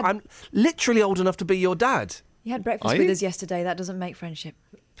I'm literally old enough to be your dad. You had breakfast with us yesterday. That doesn't make friendship.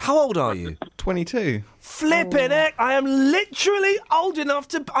 How old are you? 22. Flipping heck! I am literally old enough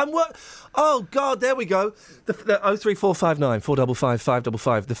to. Oh God! There we go. The 03459 455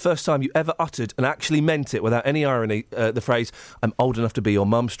 555. The first time you ever uttered and actually meant it without any irony. The phrase "I'm old enough to be your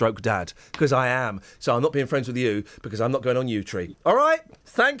mum stroke dad," because I am. So I'm not being friends with you because I'm not going on U-Tree. All right.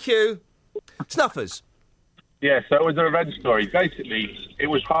 Thank you. Snuffers. Yeah, so it was a revenge story. Basically, it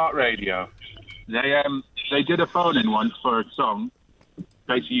was Heart Radio. They did a phone-in once for a song.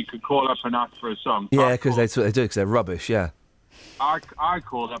 Basically, you could call up and ask for a song. Yeah, because that's what they do, because they're rubbish, yeah. I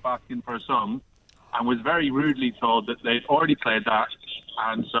called up asking for a song and was very rudely told that they'd already played that,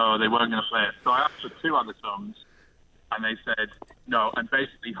 and so they weren't going to play it. So I asked for 2 other songs, and they said no, and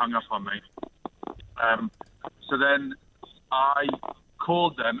basically hung up on me. So then I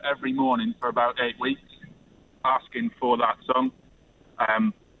called them every morning for about 8 weeks, asking for that song,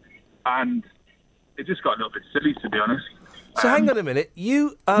 and it just got a little bit silly, to be honest. So hang on a minute.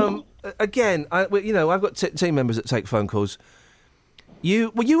 You again? I've got team members that take phone calls.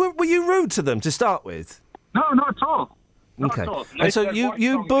 Were you rude to them to start with? No, not at all. Not Okay. at all. And so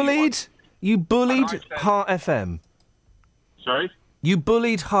you bullied Heart FM. Sorry? You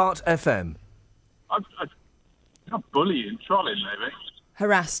bullied Heart FM. I'm not bullying, trolling, maybe.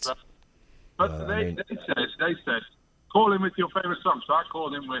 Harassed. But they said, call in with your favourite song. So I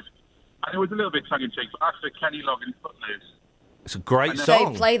called in with, and it was a little bit tongue-in-cheek, but I said Kenny Loggins' Footloose. It's a great They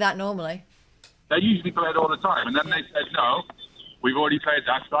play that normally. They usually play it all the time. And then they said, no, we've already played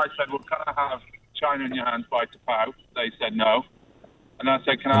that. So I said, well, can I have China in Your Hands by Tapao? They said no. And I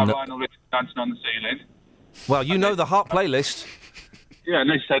said, can I have Lionel Richie Dancing on the Ceiling? Well, you know the Heart playlist. Yeah, and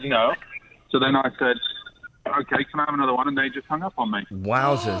they said no. So then I said, okay, can I have another one? And they just hung up on me.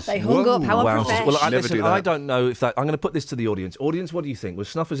 Wowzers. They hung up. How unprofessional. Well, listen, I don't know if that... I'm going to put this to the audience. Audience, what do you think? Was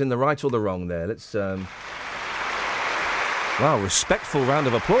Snuffers in the right or the wrong there? Let's... Wow, respectful round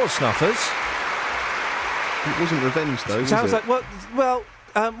of applause, Snuffers. It wasn't revenge, though, Sounds was it? like... Well,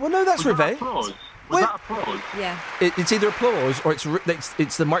 no, that's revenge. Was that applause? Yeah. It's either applause or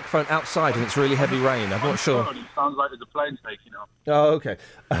it's the microphone outside and it's really heavy rain. I'm not sure. It sounds like there's a plane taking off. Oh, okay.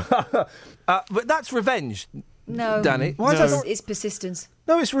 But that's revenge. No, Danny. Why is that not... It's persistence.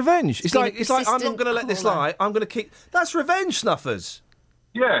 No, it's revenge. It's being like a I'm not persistent going to let this caller. lie. I'm going to keep. That's revenge, Snuffers.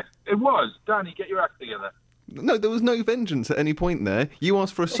 Yeah, it was. Danny, get your act together. No, there was no vengeance at any point there. You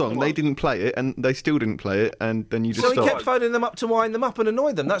asked for a song, they didn't play it, and they still didn't play it, and then you just So stopped. he kept phoning them up to wind them up and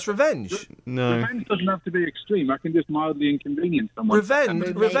annoy them. That's revenge. No. Revenge doesn't have to be extreme. I can just mildly inconvenience someone.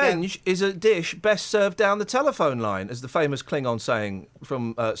 Revenge is a dish best served down the telephone line, as the famous Klingon saying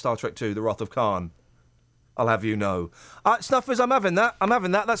from Star Trek II, The Wrath of Khan. I'll have you know. Snuffers, I'm having that.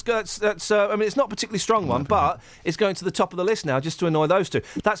 That's good. I mean, it's not a particularly strong one, but it's going to the top of the list now just to annoy those two.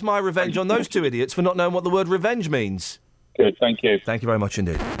 That's my revenge on those two idiots for not knowing what the word revenge means. Good, thank you. Thank you very much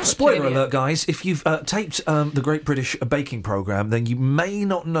indeed. Spoiler alert, guys. If you've taped the Great British Baking Programme, then you may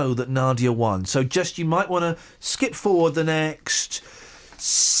not know that Nadia won. So you might want to skip forward the next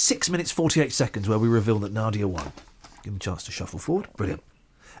 6 minutes, 48 seconds where we reveal that Nadia won. Give them a chance to shuffle forward. Brilliant.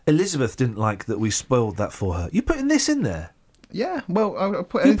 Elizabeth didn't like that we spoiled that for her. You putting this in there? Yeah, well, I'll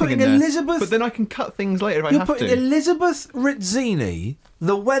put You're anything putting in there. Elizabeth... But then I can cut things later if I You're have putting to. Elizabeth Rizzini,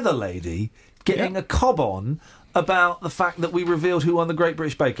 the weather lady, getting a cob on about the fact that we revealed who won the Great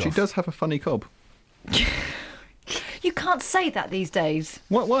British Bake Off. She does have a funny cob. You can't say that these days.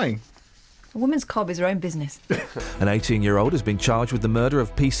 What? Why? A woman's cob is her own business. An 18-year-old has been charged with the murder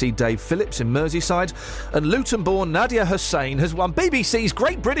of PC Dave Phillips in Merseyside, and Luton-born Nadia Hussain has won BBC's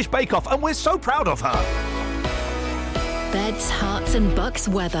Great British Bake Off, and we're so proud of her. Beds, hearts and bucks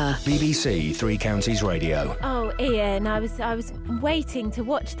weather. BBC Three Counties Radio. Oh, Ian, I was waiting to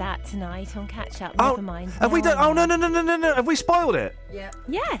watch that tonight on Catch Up. Never mind. Have we done... Oh, no. Have we spoiled it? Yeah.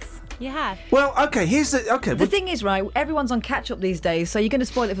 Yes, you have. Well, OK, here's the... OK. The thing is, right, everyone's on catch-up these days, so you're going to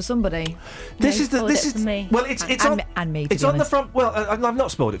spoil it for somebody. This No, is the... you This spoiled it is... for me. Well, it's on... And me, to It's be on the honest. front... Well, I've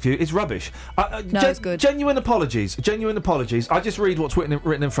not spoiled it for you. It's rubbish. It's good. Genuine apologies. I just read what's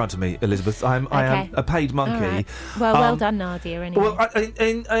written in front of me, Elizabeth. I am a paid monkey. All right. Well done, Nadia, anyway. Well,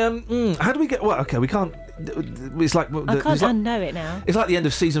 how do we get... Well, OK, we can't... It's like... I can't unknow it now. It's like the end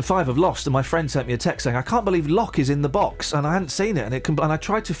of season 5 of Lost, and my friend sent me a text saying, I can't believe Locke is in the box, and I hadn't seen it, and I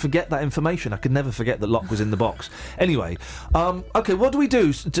tried to forget that information. I could never forget that Locke was in the box. Anyway, OK, what do we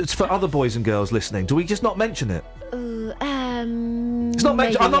do for other boys and girls listening? Do we just not mention it? It's not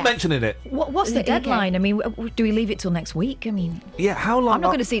mentioned. I'm not mentioning it. What's the deadline? I mean, do we leave it till next week? I mean... Yeah, how long... I'm not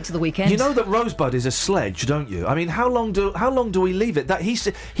going to see it till the weekend. You know that Rosebud is a sledge, don't you? I mean, how long do we leave it? That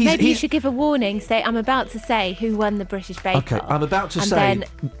Maybe you should give a warning. Say, I'm about to say who won the British Bake Off. Okay, I'm about to and say then,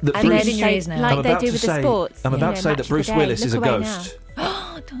 that and Bruce... then say, like they do with the sports. I'm about to say Match that of the Bruce Day. Willis Look is a away ghost.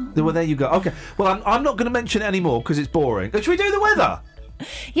 Well, there you go. Okay, well, I'm not going to mention it anymore because it's boring. Should we do the weather?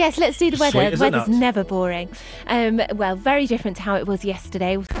 Yes, let's do the weather. Sweet The as a weather's nut. never boring. Well, very different to how it was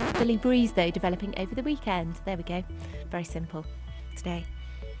yesterday. Southerly breeze, though, developing over the weekend. There we go. Very simple today.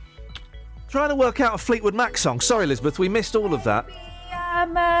 Trying to work out a Fleetwood Mac song. Sorry, Elizabeth, we missed all of that.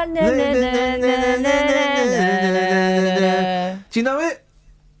 I'm a na-na-na-na-na-na-na-na. Do you know it?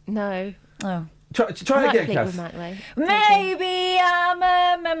 No. Oh. Try I it like again, Fleetwood Kath. Mac, though. Maybe I'm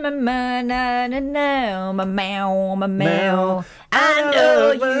a ma-ma-ma-na-na-na, ma-meow, ma-meow. I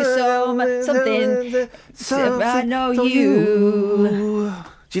know you so something. I know you.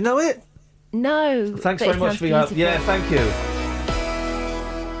 Do you know it? No. Thanks but very it much sounds for your help. beautiful. Yeah, thank you.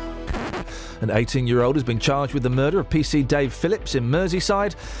 An 18-year-old has been charged with the murder of PC Dave Phillips in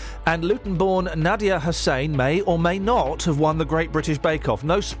Merseyside, and Luton-born Nadia Hussain may or may not have won the Great British Bake Off.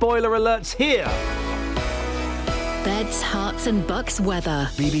 No spoiler alerts here. Beds, hearts, and bucks weather.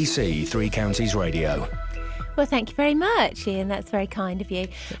 BBC Three Counties Radio. Well, thank you very much, Ian. That's very kind of you.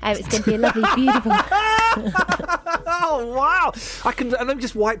 It's going to be a lovely, beautiful... Oh, wow. And let me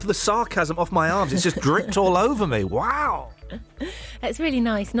just wipe the sarcasm off my arms. It's just dripped all over me. Wow. It's really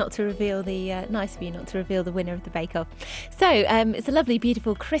nice not to reveal the nice of you not to reveal the winner of the Bake Off. So it's a lovely,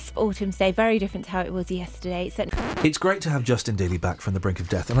 beautiful, crisp autumn's day. Very different to how it was yesterday. It's great to have Justin Dealey back from the brink of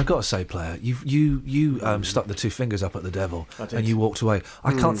death, and I've got to say, player, you stuck the two fingers up at the devil and you walked away.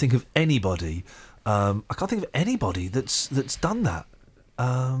 I can't think of anybody. That's done that.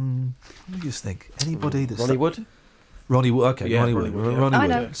 Let me just think. Anybody that's Ronnie Wood. Ronnie Wood. Okay, Yeah, Ronnie Ronnie Wood. Wood, yeah. Ronnie I Wood.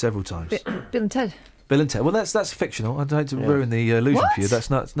 know. Several times. Bill and Ted. Bill and Ted. Well, that's fictional. I don't hate to ruin the illusion What? for you. That's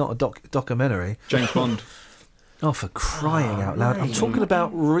not. It's not a documentary. James Bond. Oh, for crying out loud! I'm talking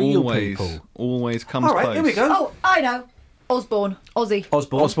about real people. Always comes All right, close. here we go. Oh, I know. Osborne. Ozzy.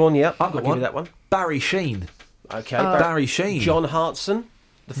 Osborne, yeah. I've got I'll give one. you that one. Barry Sheen. Okay. Barry Sheen. John Hartson,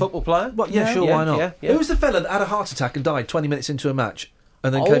 the football player. Well, yeah, sure, why not? Yeah. Who was the fella that had a heart attack and died 20 minutes into a match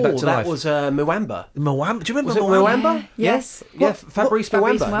and then came back to life? that was Mwamba. Mwamba. Do you remember Was it Mwamba? Mwamba? Yes. Yeah, Fabrice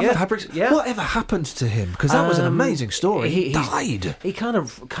Mwamba. Yeah. Fabrice. Yeah. Whatever happened to him? Because that was an amazing story. He he's- died. He kind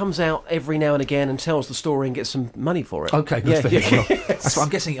of comes out every now and again and tells the story and gets some money for it. Okay, good for him. Well, Yes. that's what I'm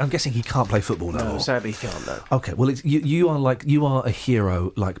guessing he can't play football now. No, sadly he can't, no. Okay, well, you are a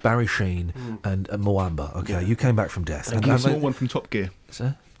hero like Barry Sheen and Mwamba. Okay, you came back from death. And a small one from Top Gear.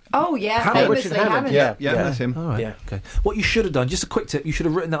 Sir? Oh, yeah, Hammond. famously Hammond. Yeah, that's him. All right. Yeah. Okay. What you should have done, just a quick tip, you should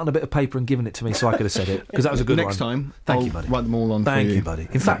have written that on a bit of paper and given it to me so I could have said it, because that was a good one. Next time, Thank I'll you, buddy. write them all on Thank for you, buddy.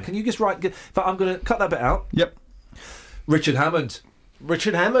 In fact, can you just write... In fact, I'm going to cut that bit out. Yep. Richard Hammond.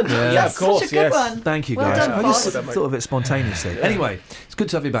 Richard Hammond. Yeah. Yeah, of course, Such a good yes. one. Thank you, Well guys. done, I just boss. thought of it spontaneously. Anyway, it's good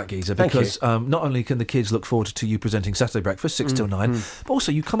to have you back, Geezer, Thank because not only can the kids look forward to you presenting Saturday Breakfast, 6 till 9, but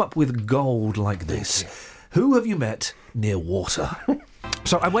also you come up with gold like this. Who have you met near water?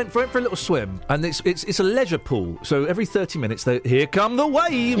 So I went for a little swim, and it's a leisure pool. So every 30 minutes, here come the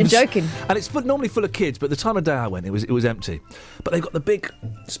waves. You're joking. And it's normally full of kids, but the time of day I went, it was empty. But they've got the big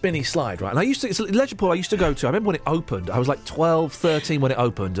spinny slide, right? And it's a leisure pool I used to go to. I remember when it opened. I was like 12, 13 when it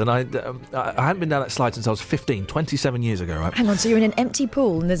opened, and I hadn't been down that slide since I was 15, 27 years ago, right? Hang on, so you're in an empty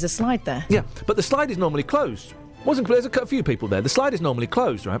pool and there's a slide there? Yeah, but the slide is normally closed. There's a few people there. The slide is normally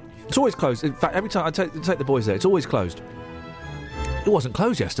closed, right? It's always closed. In fact, every time I take the boys there, it's always closed. It wasn't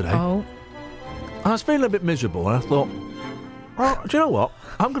closed yesterday. Oh. And I was feeling a bit miserable, and I thought, well, do you know what?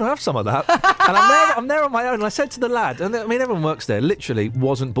 I'm going to have some of that. And I'm there on my own. And I said to the lad, and I mean, everyone works there, literally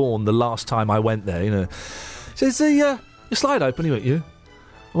wasn't born the last time I went there, you know. So is the slide open? He went, yeah.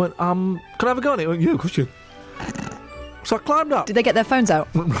 I went, can I have a go on it? He went, yeah, of course you. So I climbed up. Did they get their phones out?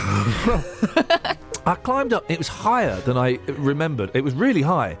 I climbed up. It was higher than I remembered. It was really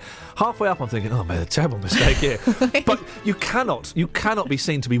high. Halfway up, I'm thinking, oh, I made a terrible mistake here. But you cannot be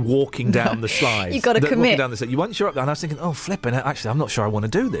seen to be walking down the slide. You've got to commit. Walking down the slide. Once you're up there, and I was thinking, oh, flipping it. Actually, I'm not sure I want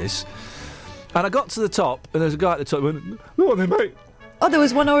to do this. And I got to the top, and there's a guy at the top who went, go on then, mate. Oh, there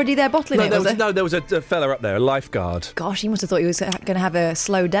was one already there bottling it, was there? There was a fella up there, a lifeguard. Gosh, he must have thought he was going to have a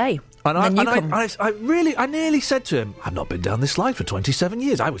slow day. And then I nearly said to him, I've not been down this slide for 27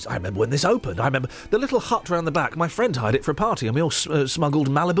 years. I remember when this opened. I remember the little hut round the back. My friend hired it for a party, and we all smuggled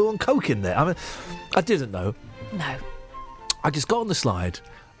Malibu and Coke in there. I mean, I didn't know. No. I just got on the slide,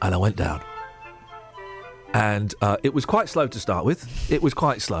 and I went down. And it was quite slow to start with. It was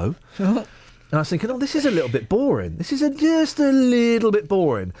quite slow. And I was thinking, oh, this is a little bit boring. This is just a little bit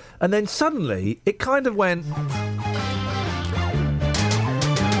boring. And then suddenly, it kind of went...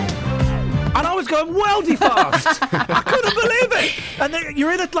 And I was going weldy fast. I couldn't believe it. And then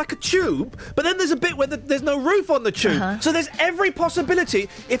you're in like a tube, but then there's a bit where there's no roof on the tube. So there's every possibility.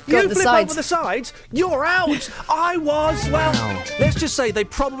 If you flip over the sides, you're out. I was, let's just say they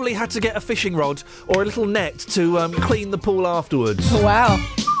probably had to get a fishing rod or a little net to clean the pool afterwards. Wow.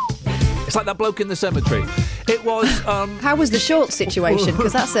 It's like that bloke in the cemetery. It was... How was the shorts situation?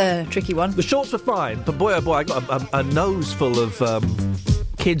 Because that's a tricky one. The shorts were fine, but boy, oh boy, I got a nose full of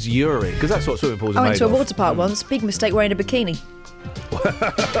kids' urine, because that's what swimming pools are I made went to a of. water park once. Big mistake wearing a bikini.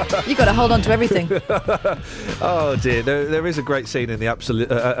 You've got to hold on to everything. Oh dear, there is a great scene in the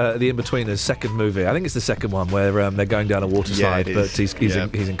the In-Betweeners second movie. I think it's the second one where they're going down a water slide, but he's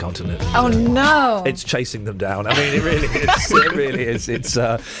incontinent. Oh no! It's chasing them down. I mean, it really is. It really is.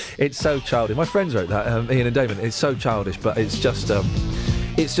 It's so childish. My friends wrote that, Ian and Damon. It's so childish, but it's just a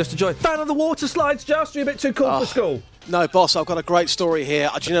joy. Fan of the water slides, just you're a bit too cool for school. No, boss, I've got a great story here.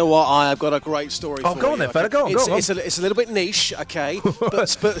 Do you know what? I have got a great story for you. Oh, go on then, fella. Go on. It's a little bit niche, okay?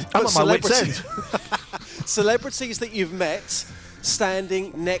 But I'm at my wit's end. Celebrities that you've met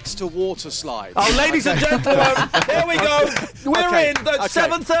standing next to water slides. Oh, ladies and gentlemen, here we go. We're in. Okay.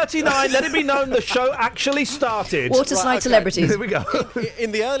 7:39. Let it be known the show actually started. Water slide celebrities. Here we go.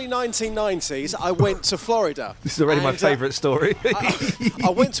 In the early 1990s, I went to Florida. This is already my favourite story. I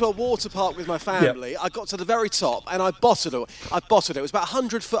went to a water park with my family. I got to the very top and I bottled it. It was about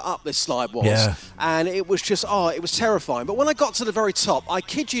 100 foot up, this slide was. Yeah. And it was just, it was terrifying. But when I got to the very top, I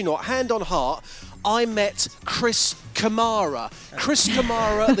kid you not, hand on heart, I met Chris Kamara. Chris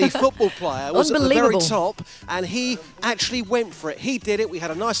Kamara, the football player, was at the very top, and he actually went for it. He did it. We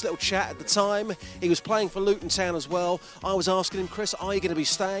had a nice little chat at the time. He was playing for Luton Town as well. I was asking him, Chris, are you going to be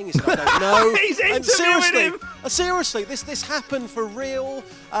staying? He said, I don't know. He's interviewing him. Seriously, this happened for real.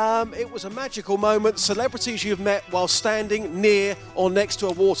 It was a magical moment. Celebrities you've met while standing near or next to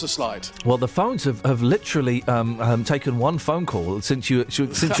a water slide. Well, the phones have literally taken one phone call since you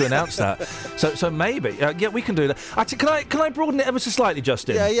announced that. So maybe, we can do that. Actually, can I broaden it ever so slightly,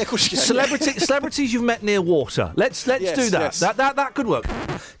 Justin? Yeah, of course you can. Celebrities you've met near water. Let's do that. Yes. That could work.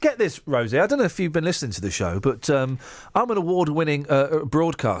 Get this, Rosie. I don't know if you've been listening to the show, but I'm an award-winning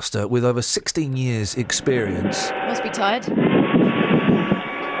broadcaster with over 16 years' experience. Must be tired.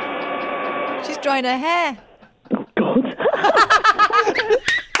 She's drying her hair.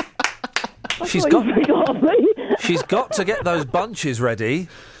 She's got to get those bunches ready.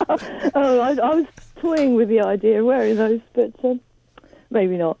 I was toying with the idea of wearing those, but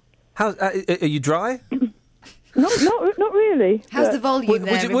maybe not. How are you dry? Not really. How's the volume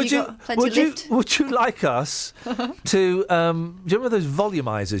there? Would you like us to? Do you remember those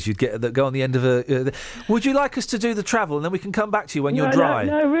volumizers you'd get that go on the end of a? Would you like us to do the travel and then we can come back to you when you're dry?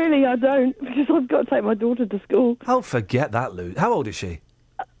 No, really, I don't, because I've got to take my daughter to school. Oh, forget that, Lou. How old is she?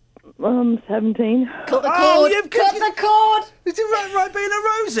 17. Cut the cord. Cut the cord. Is it Ribena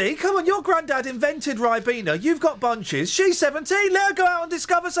Rosie? Come on, your granddad invented Ribena. You've got bunches. She's 17. Let her go out and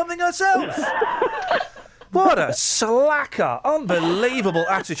discover something herself. What a slacker. Unbelievable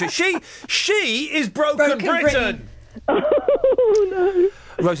attitude. She is Broken Britain. Oh,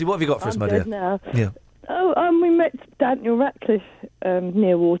 no. Rosie, what have you got for us, my dear? Now. Yeah. Oh, we met Daniel Radcliffe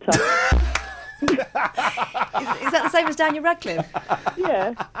near water. Is that the same as Daniel Radcliffe?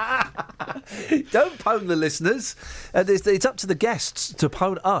 Yeah. Don't pwn the listeners. It's up to the guests to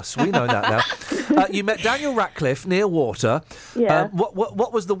pwn us. We know that now. You met Daniel Radcliffe near water. Yeah.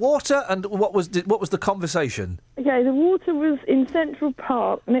 What was the water and what was the conversation? Okay, the water was in Central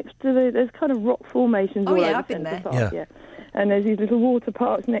Park next to there's kind of rock formations. Oh, all yeah, over I've been Central there. Park, yeah. And there's these little water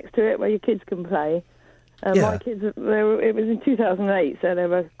parks next to it where your kids can play. My kids, it was in 2008, so they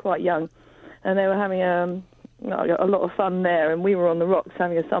were quite young. And they were having a lot of fun there, and we were on the rocks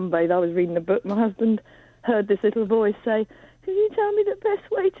having a sunbathe. I was reading a book. My husband heard this little voice say, "Can you tell me the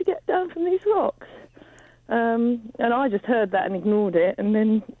best way to get down from these rocks?" And I just heard that and ignored it. And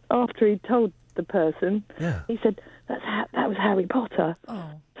then after he told the person, he said, that was Harry Potter.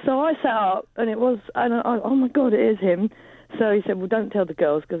 Oh. So I sat up, and it was, oh my God, it is him. So he said, well, don't tell the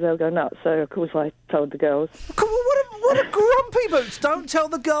girls because they'll go nuts. So, of course, I told the girls. What a grumpy boots. Don't tell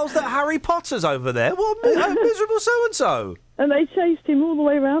the girls that Harry Potter's over there. What a miserable so-and-so. And they chased him all the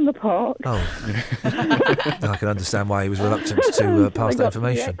way around the park. Oh. I can understand why he was reluctant to pass that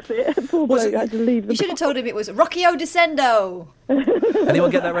information. Poor bloke had to leave the You should have told him it was Rockio Descendo.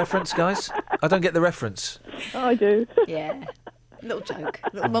 Anyone get that reference, guys? I don't get the reference. I do. Yeah. Little joke.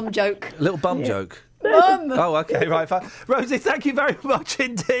 Little mum joke. Little bum joke. Mum! Oh, OK, right. Fine. Rosie, thank you very much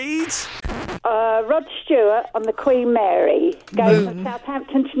indeed. Rod Stewart on the Queen Mary going from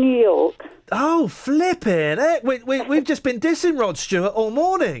Southampton to New York. Oh, flipping it. We've just been dissing Rod Stewart all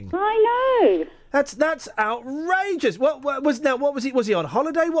morning. I know. That's outrageous. What was he? Was he on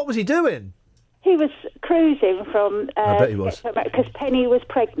holiday? What was he doing? He was cruising from... I bet he was. Because Penny was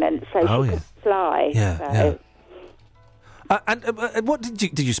pregnant, so she could fly. Yeah, so. yeah. And what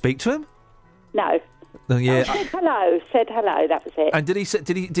did you speak to him? No. Oh, yeah. Said hello, that was it. And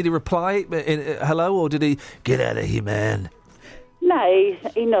did he reply in hello, or did he get out of here, man? No,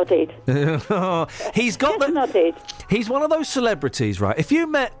 he nodded. He's got nodded. He's one of those celebrities, right? If you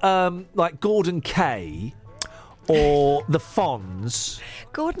met like Gordon Kay or the Fonz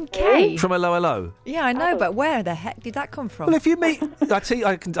Gordon Kay. from Hello Hello? Yeah, I know, but where the heck did that come from? Well, if you meet, I tell you,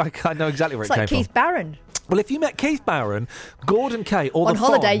 I know exactly where it's it like came Keith from. Barron. Well, if you met Keith Barron, Gordon Kay, or On the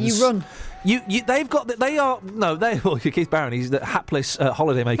holiday, Fonz, you run. They've got. Well, Keith Barron. He's the hapless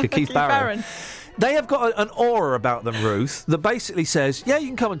holidaymaker. Keith Barron. They have got an aura about them, Ruth, that basically says, "Yeah, you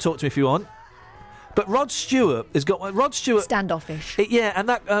can come and talk to me if you want." But Rod Stewart has got Rod Stewart standoffish. And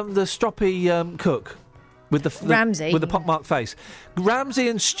that the stroppy cook with the Ramsay with the pockmarked face. Ramsay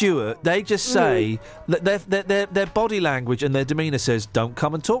and Stewart, they just say that their body language and their demeanour says, "Don't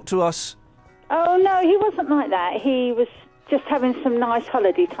come and talk to us." Oh, no, he wasn't like that. He was just having some nice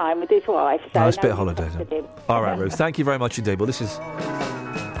holiday time with his wife. So Nice bit of holiday. All right, Ruth. Thank you very much indeed. Well, this is.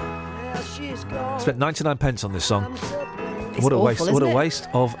 Spent 99 pence on this song. What a awful, waste! isn't What a it? waste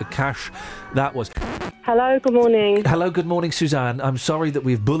of cash that was. Hello, good morning. Hello, good morning, Suzanne. I'm sorry that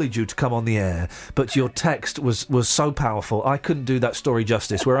we've bullied you to come on the air, but your text was so powerful. I couldn't do that story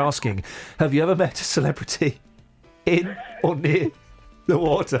justice. We're asking, have you ever met a celebrity in or near the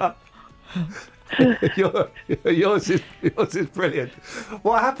water? yours is brilliant.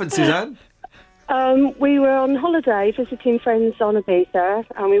 What happened, Suzanne? We were on holiday visiting friends on Ibiza,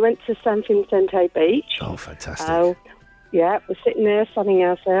 and we went to San Vicente Beach. Oh, fantastic. Yeah, we're sitting there sunning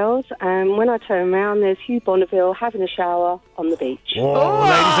ourselves, and when I turn around, there's Hugh Bonneville having a shower on the beach. Oh,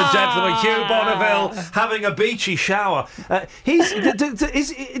 ladies and gentlemen, Hugh Bonneville having a beachy shower.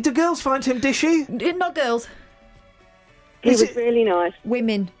 Do girls find him dishy? Not girls. He was really nice.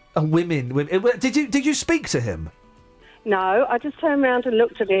 Women. Women. Did you speak to him? No, I just turned around and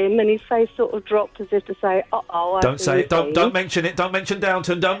looked at him, and his face sort of dropped as if to say, "Uh-oh." Don't say it. Don't mention it. Don't mention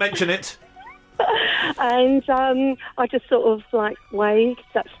Downton. Don't mention it. And I just sort of like waved,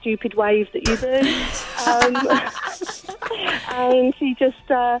 that stupid wave that you do. And he just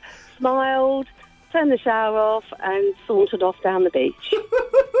smiled, turned the shower off, and sauntered off down the beach.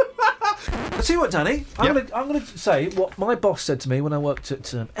 I'll tell you what, Danny. I'm going to say what my boss said to me when I worked at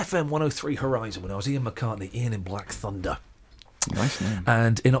FM 103 Horizon when I was Ian McCartney, Ian in Black Thunder. Nice name.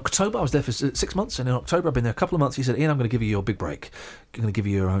 And in October, I was there for 6 months, and in October, I've been there a couple of months. He said, "Ian, I'm going to give you your big break. I'm going to give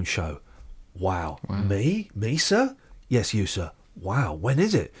you your own show." Wow. Me, sir? Yes, you, sir. Wow. When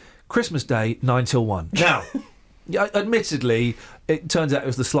is it? Christmas Day, 9 till 1. Now, admittedly, it turns out it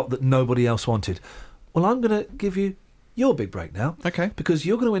was the slot that nobody else wanted. Well, I'm going to give you your big break now. Okay. Because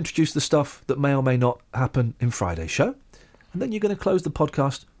you're going to introduce the stuff that may or may not happen in Friday's show, and then you're going to close the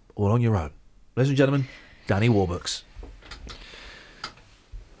podcast all on your own. Ladies and gentlemen, Danny Warbooks.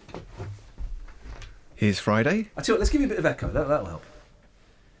 Here's Friday. I tell you what, let's give you a bit of echo. That'll help.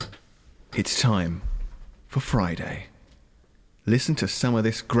 It's time for Friday. Listen to some of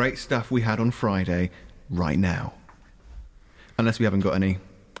this great stuff we had on Friday right now. Unless we haven't got any.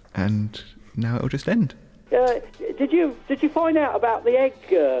 And now it'll just end. Did you find out about the egg?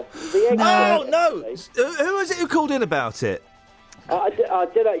 Oh, no! Who was it who called in about it? I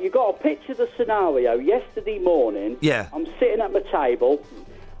did. You got a picture of the scenario yesterday morning. Yeah. I'm sitting at my table,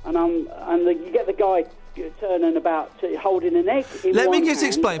 and you get the guy turning about holding an egg. Let me just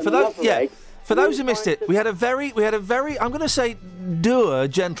explain for those. Yeah. For those who missed it, we had a very, I'm going to say, dour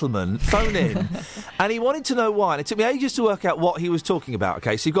gentleman phone in, and he wanted to know why. And it took me ages to work out what he was talking about.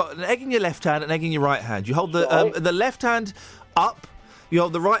 Okay, so you've got an egg in your left hand, an egg in your right hand. You hold the left hand up, you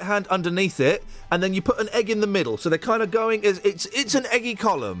hold the right hand underneath it, and then you put an egg in the middle. So they're kind of going as it's an eggy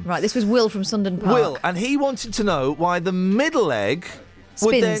column. Right. This was Will from Sundon Park. Will, and he wanted to know why the middle egg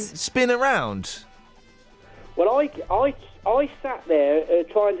would then spin around. Well, I sat there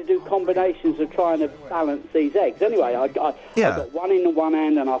trying to do combinations of trying to balance these eggs. Anyway, I got one in the one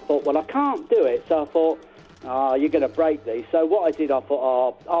hand, and I thought, well, I can't do it. So I thought, you're going to break these. So what I did, I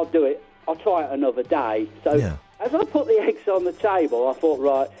thought, I'll do it. I'll try it another day. So as I put the eggs on the table, I thought,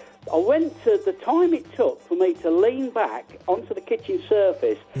 right, I went to the time it took for me to lean back onto the kitchen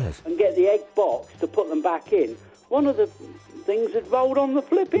surface and get the egg box to put them back in. One of the things had rolled on the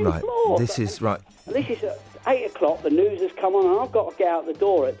flipping floor. This is right. And this is 8 o'clock, the news has come on, and I've got to get out the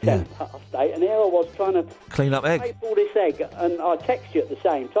door at 10 past 8, and here I was trying to clean up egg. all this egg, and I text you at the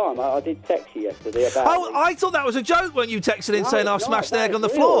same time. I did text you yesterday about it. I thought that was a joke when you texted in saying I've smashed an egg on the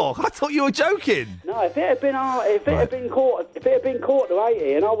floor. I thought you were joking. No, if it had been caught to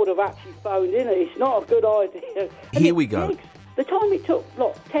 80, and I would have actually phoned in. It's not a good idea. Here we go. The time it took,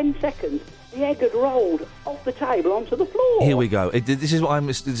 10 seconds. The egg had rolled off the table onto the floor. Here we go. This is what I'm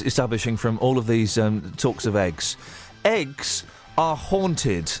establishing from all of these talks of eggs. Eggs are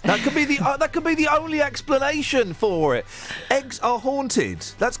haunted. That could be the only explanation for it. Eggs are haunted.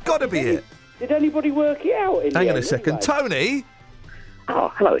 That's got to be it. Did anybody work it out? Hang on a second, Tony.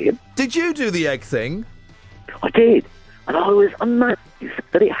 Oh, hello, Ian. Did you do the egg thing? I did, and I was amazed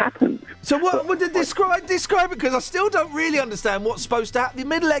that it happened. So what did describe it? Because I still don't really understand what's supposed to happen. The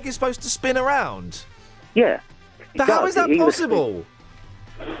middle egg is supposed to spin around. Yeah. But how is that possible?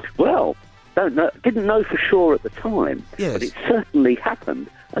 Well, don't know, didn't know for sure at the time, but it certainly happened.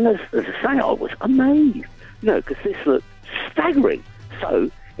 And as I say, I was amazed, because this looked staggering.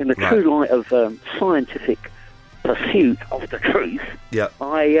 So, in the true light of scientific pursuit of the truth,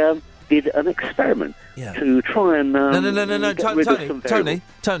 I did an experiment to try and no,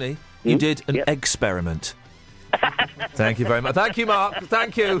 Tony, you did an experiment. Thank you very much. Thank you, Mark.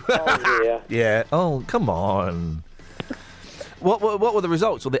 Thank you. Oh, yeah. Oh, come on. What were the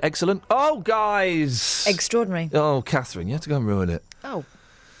results? Were they excellent? Oh, guys. Extraordinary. Oh, Catherine, you had to go and ruin it. Oh.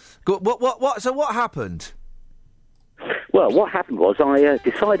 What? So what happened? Well, what happened was I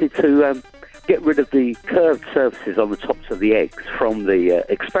decided to get rid of the curved surfaces on the tops of the eggs from the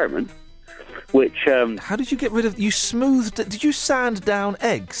experiment, which... How did you get rid of... Did you sand down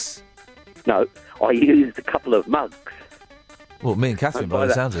eggs? No, I used a couple of mugs. Well, me and Catherine, by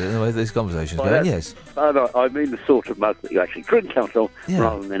the sound of it, the way this conversation's going, yes. No, I mean the sort of mug that you actually drink out of,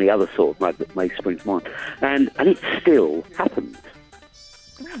 rather than any other sort of mug that may spring to mind. And it still happens.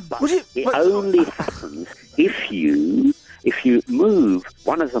 But it only happens if you move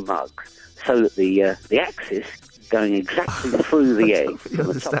one of the mugs so that the axis going exactly through the egg from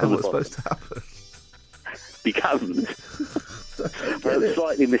the top and the bottom becomes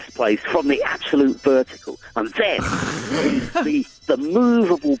slightly misplaced from the absolute vertical, and then the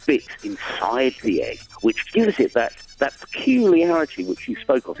movable bit inside the egg, which gives it that peculiarity which you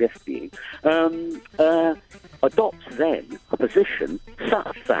spoke of yesterday, adopts then a position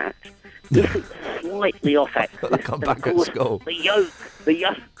such that if it's slightly off axis, then of course the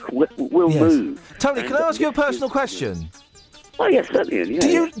yolk will move. Tony, can I ask you a personal question? Oh yes, certainly.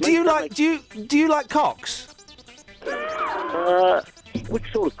 Yeah, Do you like cocks?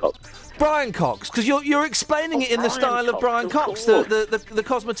 Which sort of Cox? Brian Cox, because you're explaining it in the style of Brian Cox, the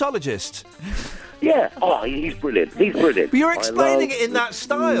cosmetologist. Yeah. Oh, he's brilliant. He's brilliant. But you're explaining it in that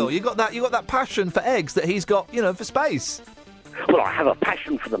style. You got that passion for eggs that he's got, for space. Well, I have a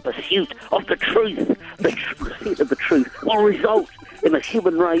passion for the pursuit of the truth. The pursuit of the truth will result in the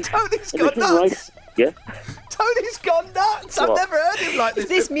human race. Tony's gone nuts. Yeah. Tony's gone nuts. I've never heard him like this. Is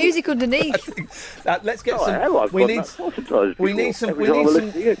this music underneath? Let's get some. We need some.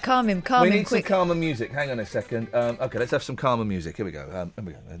 Calm him We need quick. some calmer music. Hang on a second. Okay, let's have some calmer music. Here we go.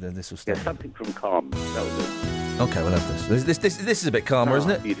 This will start. Yeah, something from Calm. That was it. Okay, we'll have this. This is a bit calmer, isn't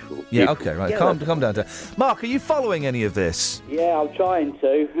it? Beautiful. Yeah. Okay. Right. Calm down. Mark, are you following any of this? Yeah, I'm trying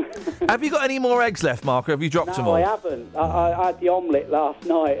to. Have you got any more eggs left, Mark, or have you dropped them all? No, I haven't. I had the omelette last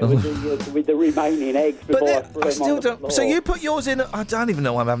night with the remaining eggs before I threw them on the floor. So you put yours in. I don't even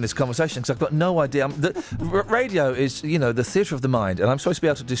know why I'm having this conversation because I've got no idea. Radio is, the theatre of the mind, and I'm supposed to be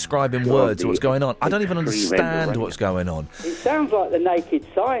able to describe in words what's going on. I don't even understand what's going on. It sounds like the Naked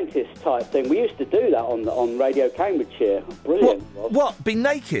Scientist type thing. We used to do that on Radio Cambridgeshire. Brilliant. What? Be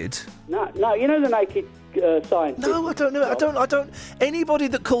naked? No. You know the Naked Scientist? No, I don't know. I don't. Anybody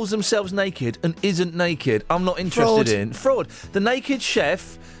that calls themselves naked and isn't naked, I'm not interested in. Fraud. The naked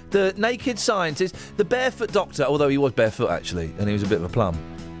chef. The naked scientist, the barefoot doctor, although he was barefoot actually, and he was a bit of a plum.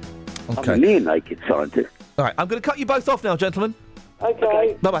 Okay. I'm a near naked scientist. All right, I'm going to cut you both off now, gentlemen.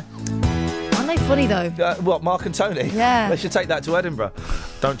 Okay. Bye-bye. Aren't they funny though? What, Mark and Tony? Yeah. They should take that to Edinburgh.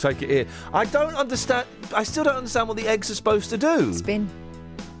 Don't take it here. I don't understand. I still don't understand what the eggs are supposed to do. Spin.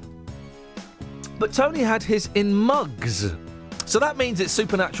 But Tony had his in mugs. So that means it's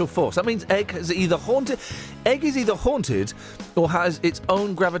supernatural force. That means egg is either haunted or has its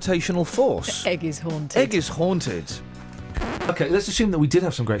own gravitational force. Egg is haunted. Egg is haunted. Okay, let's assume that we did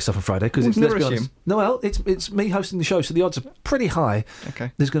have some great stuff on Friday because never assume. Noel, it's me hosting the show, so the odds are pretty high.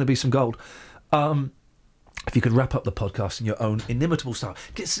 Okay, there's going to be some gold. If you could wrap up the podcast in your own inimitable style.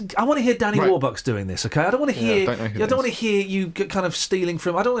 I want to hear Danny Warbucks doing this, okay? I don't want to hear... I don't want to hear you kind of stealing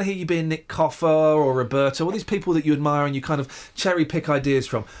from... I don't want to hear you being Nick Coffer or Roberto, all these people that you admire and you kind of cherry-pick ideas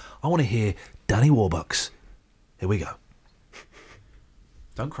from. I want to hear Danny Warbucks. Here we go.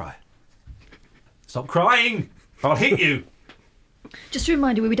 Don't cry. Stop crying! I'll hit you! Just a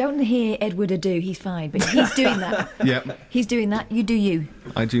reminder, we don't hear Edward Adu, he's fine, but he's doing that. Yeah. He's doing that, you do you.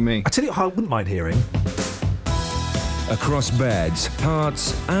 I do me. I tell you what I wouldn't mind hearing. Across beds,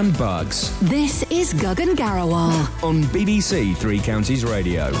 hearts and bugs. This is Gagan Garawal on BBC Three Counties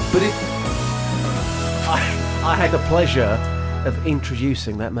Radio. But I had the pleasure of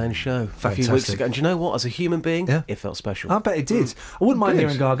introducing that man's show a few weeks ago. And do you know what? As a human being, it felt special. I bet it did. I wouldn't mind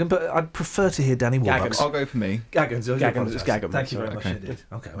hearing Gargan, but I'd prefer to hear Danny Warbucks. I'll go for me. Gagan. It's Gagan. Thank you very much indeed.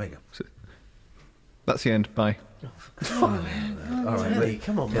 Okay, there you go. That's the end. Bye. All right, Lee,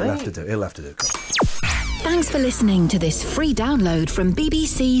 come on, He'll mate. have to do it. He'll have to do it. Come on. Thanks for listening to this free download from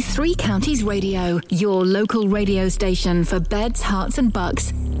BBC Three Counties Radio, your local radio station for beds, hearts and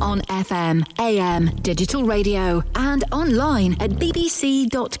bucks, on FM, AM, digital radio and online at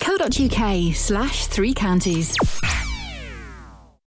bbc.co.uk/3counties.